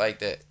 shit like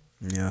that.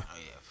 Yeah. Oh,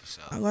 yeah, for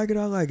sure. I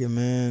like it,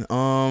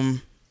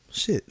 man.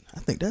 Shit, I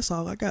think that's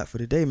all I got for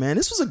today, man.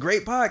 This was a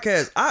great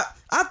podcast. I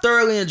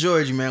thoroughly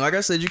enjoyed you, man. Like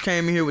I said, you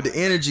came in here with the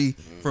energy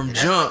from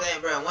jump. One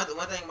thing, bro. One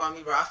thing about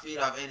me, bro, I feed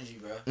off energy,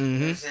 bro. You know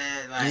what I'm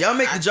saying? Like, y'all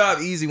make the job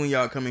easy when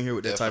y'all come in here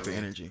with that type of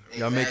energy.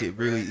 Y'all make it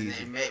really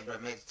easy. Make the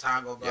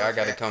time go by. Yeah, I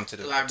got to come to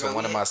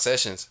one of my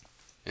sessions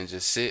and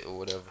just sit or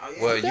whatever.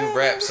 Well, you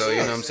rap, so you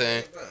know what I'm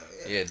saying?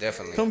 Yeah,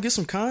 definitely. Come get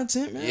some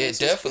content, man. Yeah,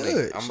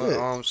 definitely.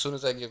 I'm as soon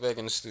as I get back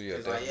in the studio.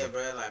 Like, yeah,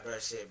 bro,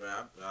 shit, bro.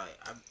 I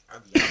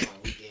be out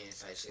on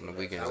weekends, like shit. On the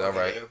weekends, all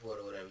right. Airport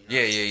or whatever, you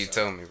know you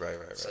told me, right.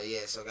 So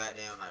so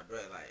goddamn, like, bro,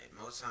 like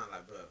most times,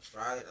 like, bro,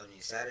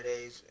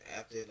 Saturdays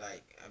after,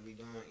 like, I be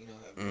doing, you know,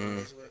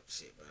 this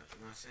shit, bro. You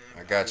know what I'm saying?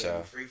 I got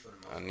y'all.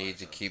 I need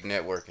to keep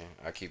networking.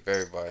 I keep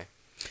everybody.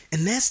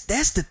 And that's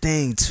the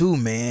thing too,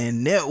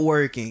 man.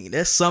 Networking.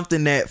 That's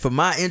something that for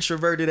my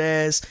introverted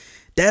ass,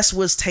 That's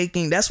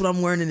what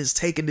I'm learning is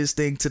taking this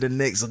thing to the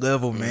next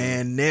level,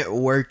 man.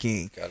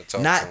 Networking.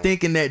 Not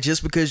thinking that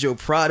just because your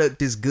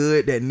product is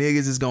good that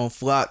niggas is gonna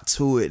flock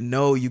to it.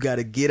 No, you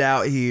gotta get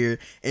out here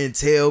and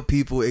tell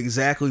people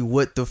exactly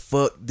what the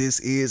fuck this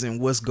is and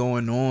what's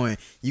going on.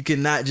 You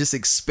cannot just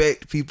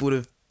expect people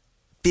to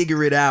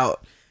figure it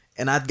out.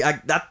 And I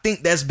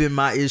think that's been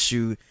my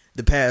issue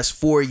the past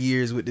 4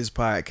 years with this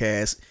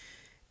podcast.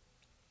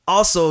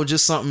 Also,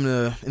 just something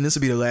to, and this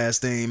will be the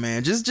last thing,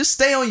 man. Just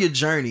stay on your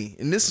journey.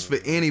 And this is for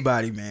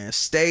anybody, man.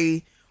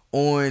 Stay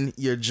on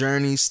your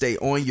journey. Stay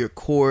on your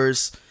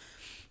course.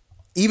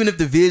 Even if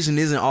the vision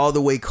isn't all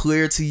the way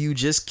clear to you,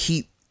 just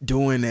keep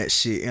doing that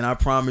shit. And I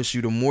promise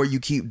you, the more you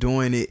keep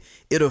doing it,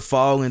 it'll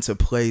fall into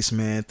place,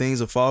 man. Things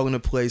will fall into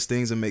place.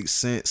 Things will make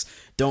sense.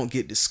 Don't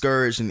get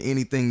discouraged in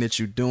anything that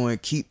you're doing.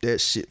 Keep that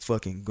shit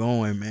fucking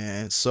going,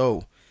 man.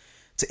 So,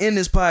 to end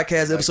this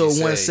podcast, like episode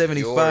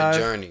 175.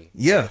 Your journey.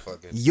 Yeah.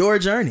 Your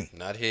journey.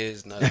 Not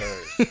his, not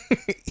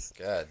hers.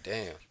 God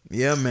damn.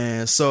 Yeah,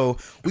 man. So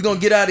we're gonna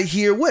get out of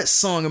here. What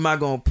song am I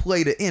gonna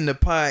play to end the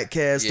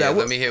podcast? Yeah,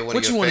 let me hear one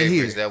of your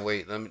favorites. That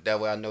way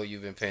I know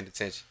you've been paying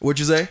attention. What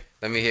you say?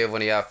 Let me hear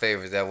one of y'all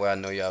favorites. That way I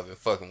know y'all been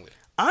fucking with it.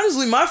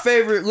 Honestly, my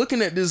favorite,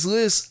 looking at this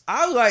list,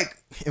 I like,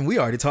 and we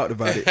already talked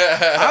about it.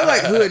 I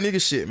like hood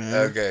nigga shit, man.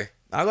 Okay.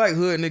 I like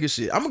hood nigga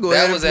shit. I'm gonna go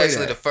ahead and play that. That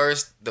was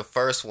actually the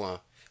first one.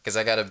 Cause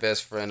I got a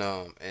best friend,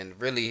 and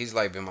really he's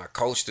like been my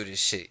coach through this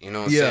shit. You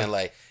know what I'm saying?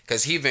 Like,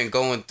 cause he been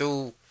going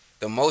through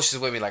the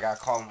motions with me. Like, I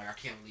call him like, I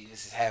can't believe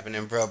this is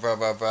happening, bro.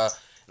 And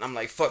I'm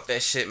like, fuck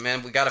that shit,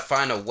 man. We gotta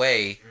find a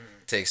way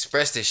to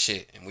express this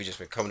shit, and we just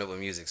been coming up with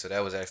music. So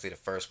that was actually the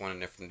first one, and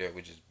then from there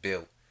we just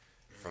built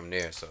from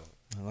there. So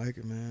I like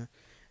it, man.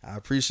 I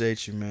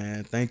appreciate you,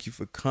 man. Thank you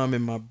for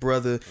coming, my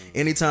brother.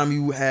 Anytime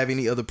you have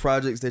any other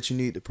projects that you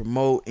need to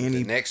promote,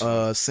 any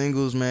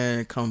singles,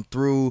 man, come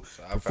through,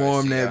 so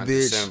perform that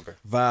bitch, December.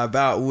 Vibe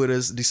out with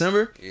us.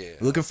 December? Yeah.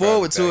 Looking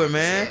forward to it,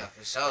 man. Yeah,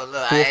 for sure.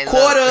 Look, Fourth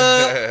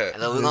quarter.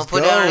 Look, we're gonna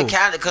put that on the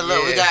calendar. Cause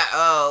look, we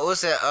got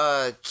what's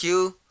that?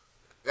 Q.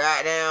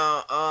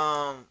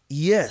 Goddamn.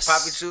 Yes.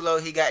 Papi Chulo.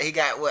 He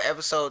got what,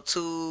 episode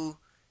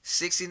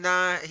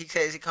 269. He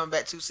says he come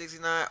back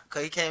 269.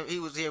 Cause he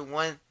was here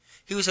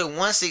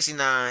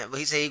 169, but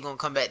he said he gonna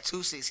come back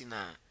 269.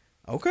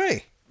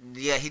 Okay.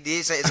 Yeah, he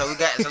did say so. We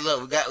got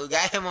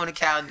him on the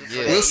calendar.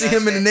 Yeah. We'll see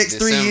him in the next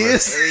December. 3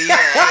 years. Yeah,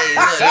 hey,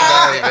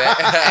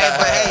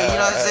 but hey, you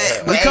know what I'm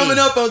saying? We coming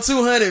up on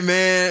 200,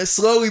 man.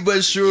 Slowly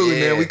but surely,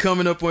 Yeah. man. We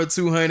coming up on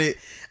 200.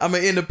 I'm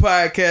gonna end the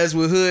podcast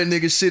with hood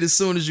nigga shit as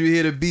soon as you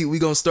hear the beat. We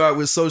gonna start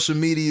with social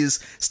medias,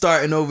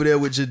 starting over there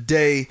with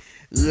Jade.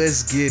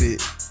 Let's get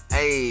it.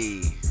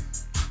 Hey,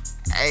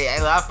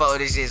 I fuck with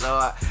this shit.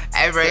 So,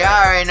 hey, bro, y'all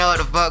already know what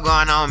the fuck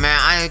going on, man.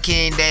 I am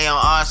King Day on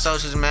all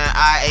socials, man.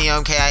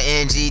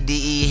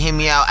 IAMKINGDE. Hit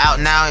me out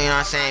now, you know what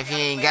I'm saying? If you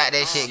ain't got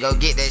that shit, go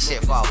get that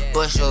shit for a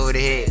bush over the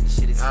head.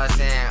 You know what I'm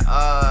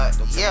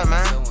saying? Yeah,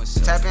 man.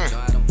 Tap in.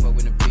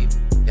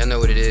 Y'all know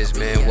what it is,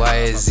 man.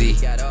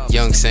 YSZ,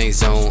 Young Saint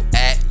Zone,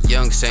 at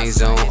Young Saint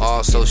Zone,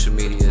 all social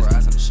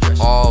medias,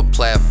 all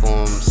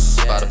platforms,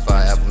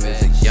 Spotify, Apple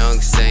Music, Young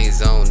Saint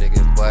Zone, nigga,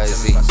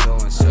 YSZ.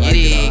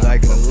 I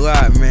like it a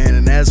lot, man.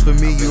 And as for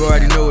me, you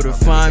already know where to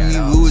find me.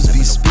 Louis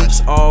B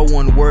Speaks, all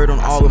one word on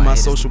all of my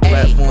social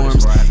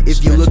platforms.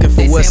 If you're looking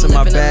for what's in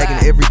my bag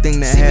and everything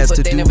that has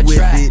to do with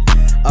it,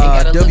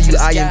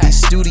 WIMB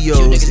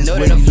Studios is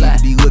where you need to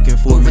be looking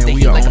for, man.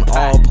 We are on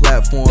all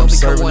platforms,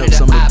 serving up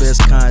some of the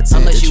best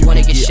content that you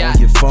can get on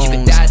your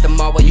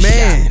phones.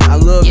 Man, I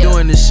love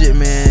doing this shit,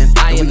 man.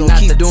 And we gonna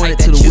keep doing it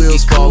till the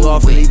wheels fall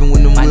off. And even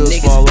when them wheels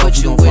fall off,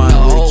 we gonna find a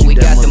way to keep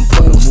that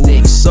motherfucker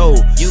moving. So,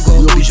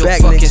 we'll be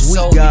back next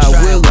week, God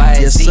willing.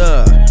 Yes,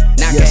 sir.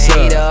 Yes,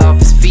 sir.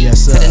 Yes,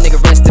 sir. Tell the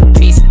nigga rest in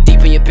peace. Deep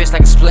in your bitch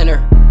like a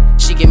splinter.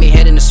 She give me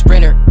head in a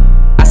sprinter.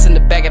 I send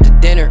her back after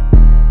dinner.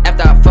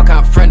 After I fuck,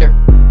 I unfriend her.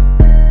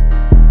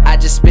 I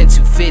just spent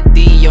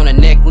 $250 on a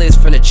necklace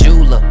from the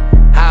jeweler.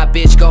 How a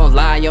bitch gon'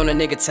 lie on a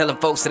nigga telling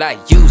folks that I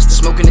used to.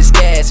 Smoking this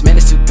gas, man,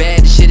 it's too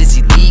bad, this shit is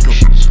illegal.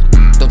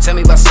 Don't tell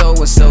me about so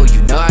and so,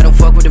 you know I don't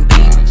fuck with them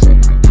people.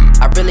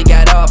 I really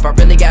got off,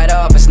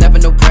 it's never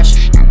no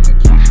pressure.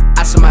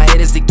 I saw my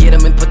head is to get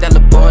him and put that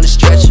little boy on the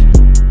stretcher.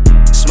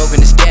 Smoking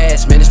this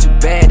gas, man, it's too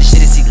bad, this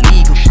shit is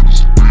illegal.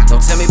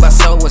 Don't tell me about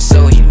so and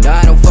so, you know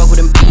I don't fuck with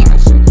them people.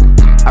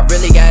 I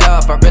really got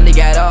off,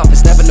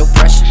 it's never no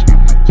pressure.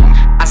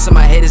 I saw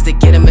my head is to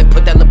get him and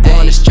put that little boy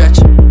on the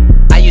stretcher.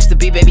 I used to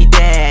be baby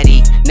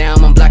daddy, now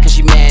I'm on block cause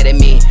she mad at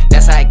me.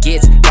 That's how it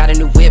gets, got a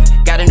new whip,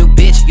 got a new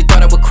bitch, you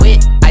thought I would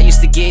quit. I used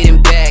to get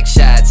in back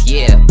shots,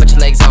 yeah, put your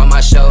legs on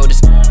my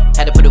shoulders.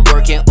 Had to put the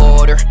work in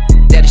order,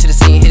 daddy should've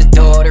seen his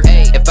daughter.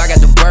 If I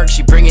got the work,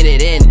 she bringing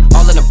it in,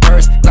 all in a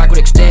purse, Glock would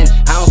extend.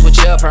 I don't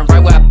switch up, I'm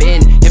right where I've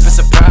been. If it's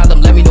a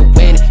problem, let me know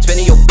when.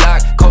 Spinning your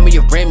block, call me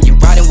your rim, you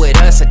riding with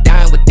us, or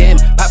dying with them.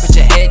 Pop at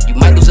your head, you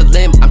might lose a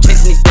limb. I'm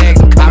chasing these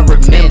bags, I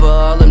remember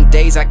all them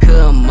days I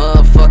couldn't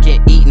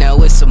motherfucking eat. Now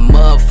it's a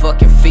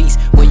motherfucking feast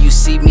when you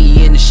see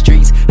me in the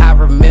streets. I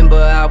remember remember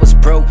I was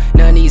broke,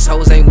 none of these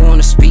hoes ain't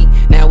wanna speak.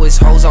 Now it's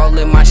hoes all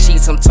in my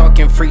sheets, I'm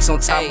talking freaks on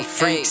top of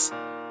freaks.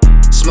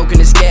 Smoking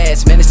this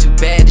gas, man, it's too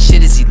bad, this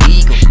shit is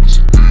illegal.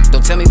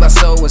 Don't tell me about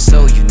so and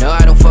so, you know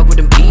I don't fuck with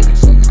them people.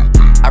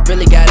 I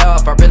really got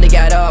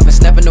off,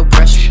 it's never no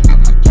pressure.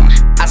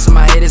 I saw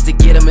my head is to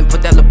get him and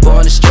put that little boy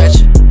on the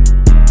stretcher.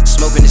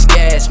 Smoking this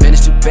gas, man,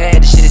 it's too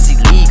bad, this shit is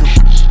illegal.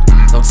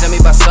 Don't tell me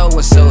about so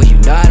and so, you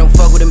know I don't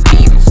fuck with them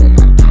people.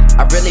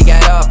 I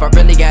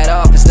really got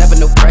off, it's never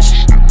no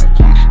pressure.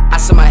 I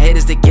saw my head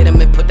is to get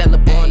him and put that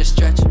little boy on the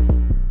stretcher.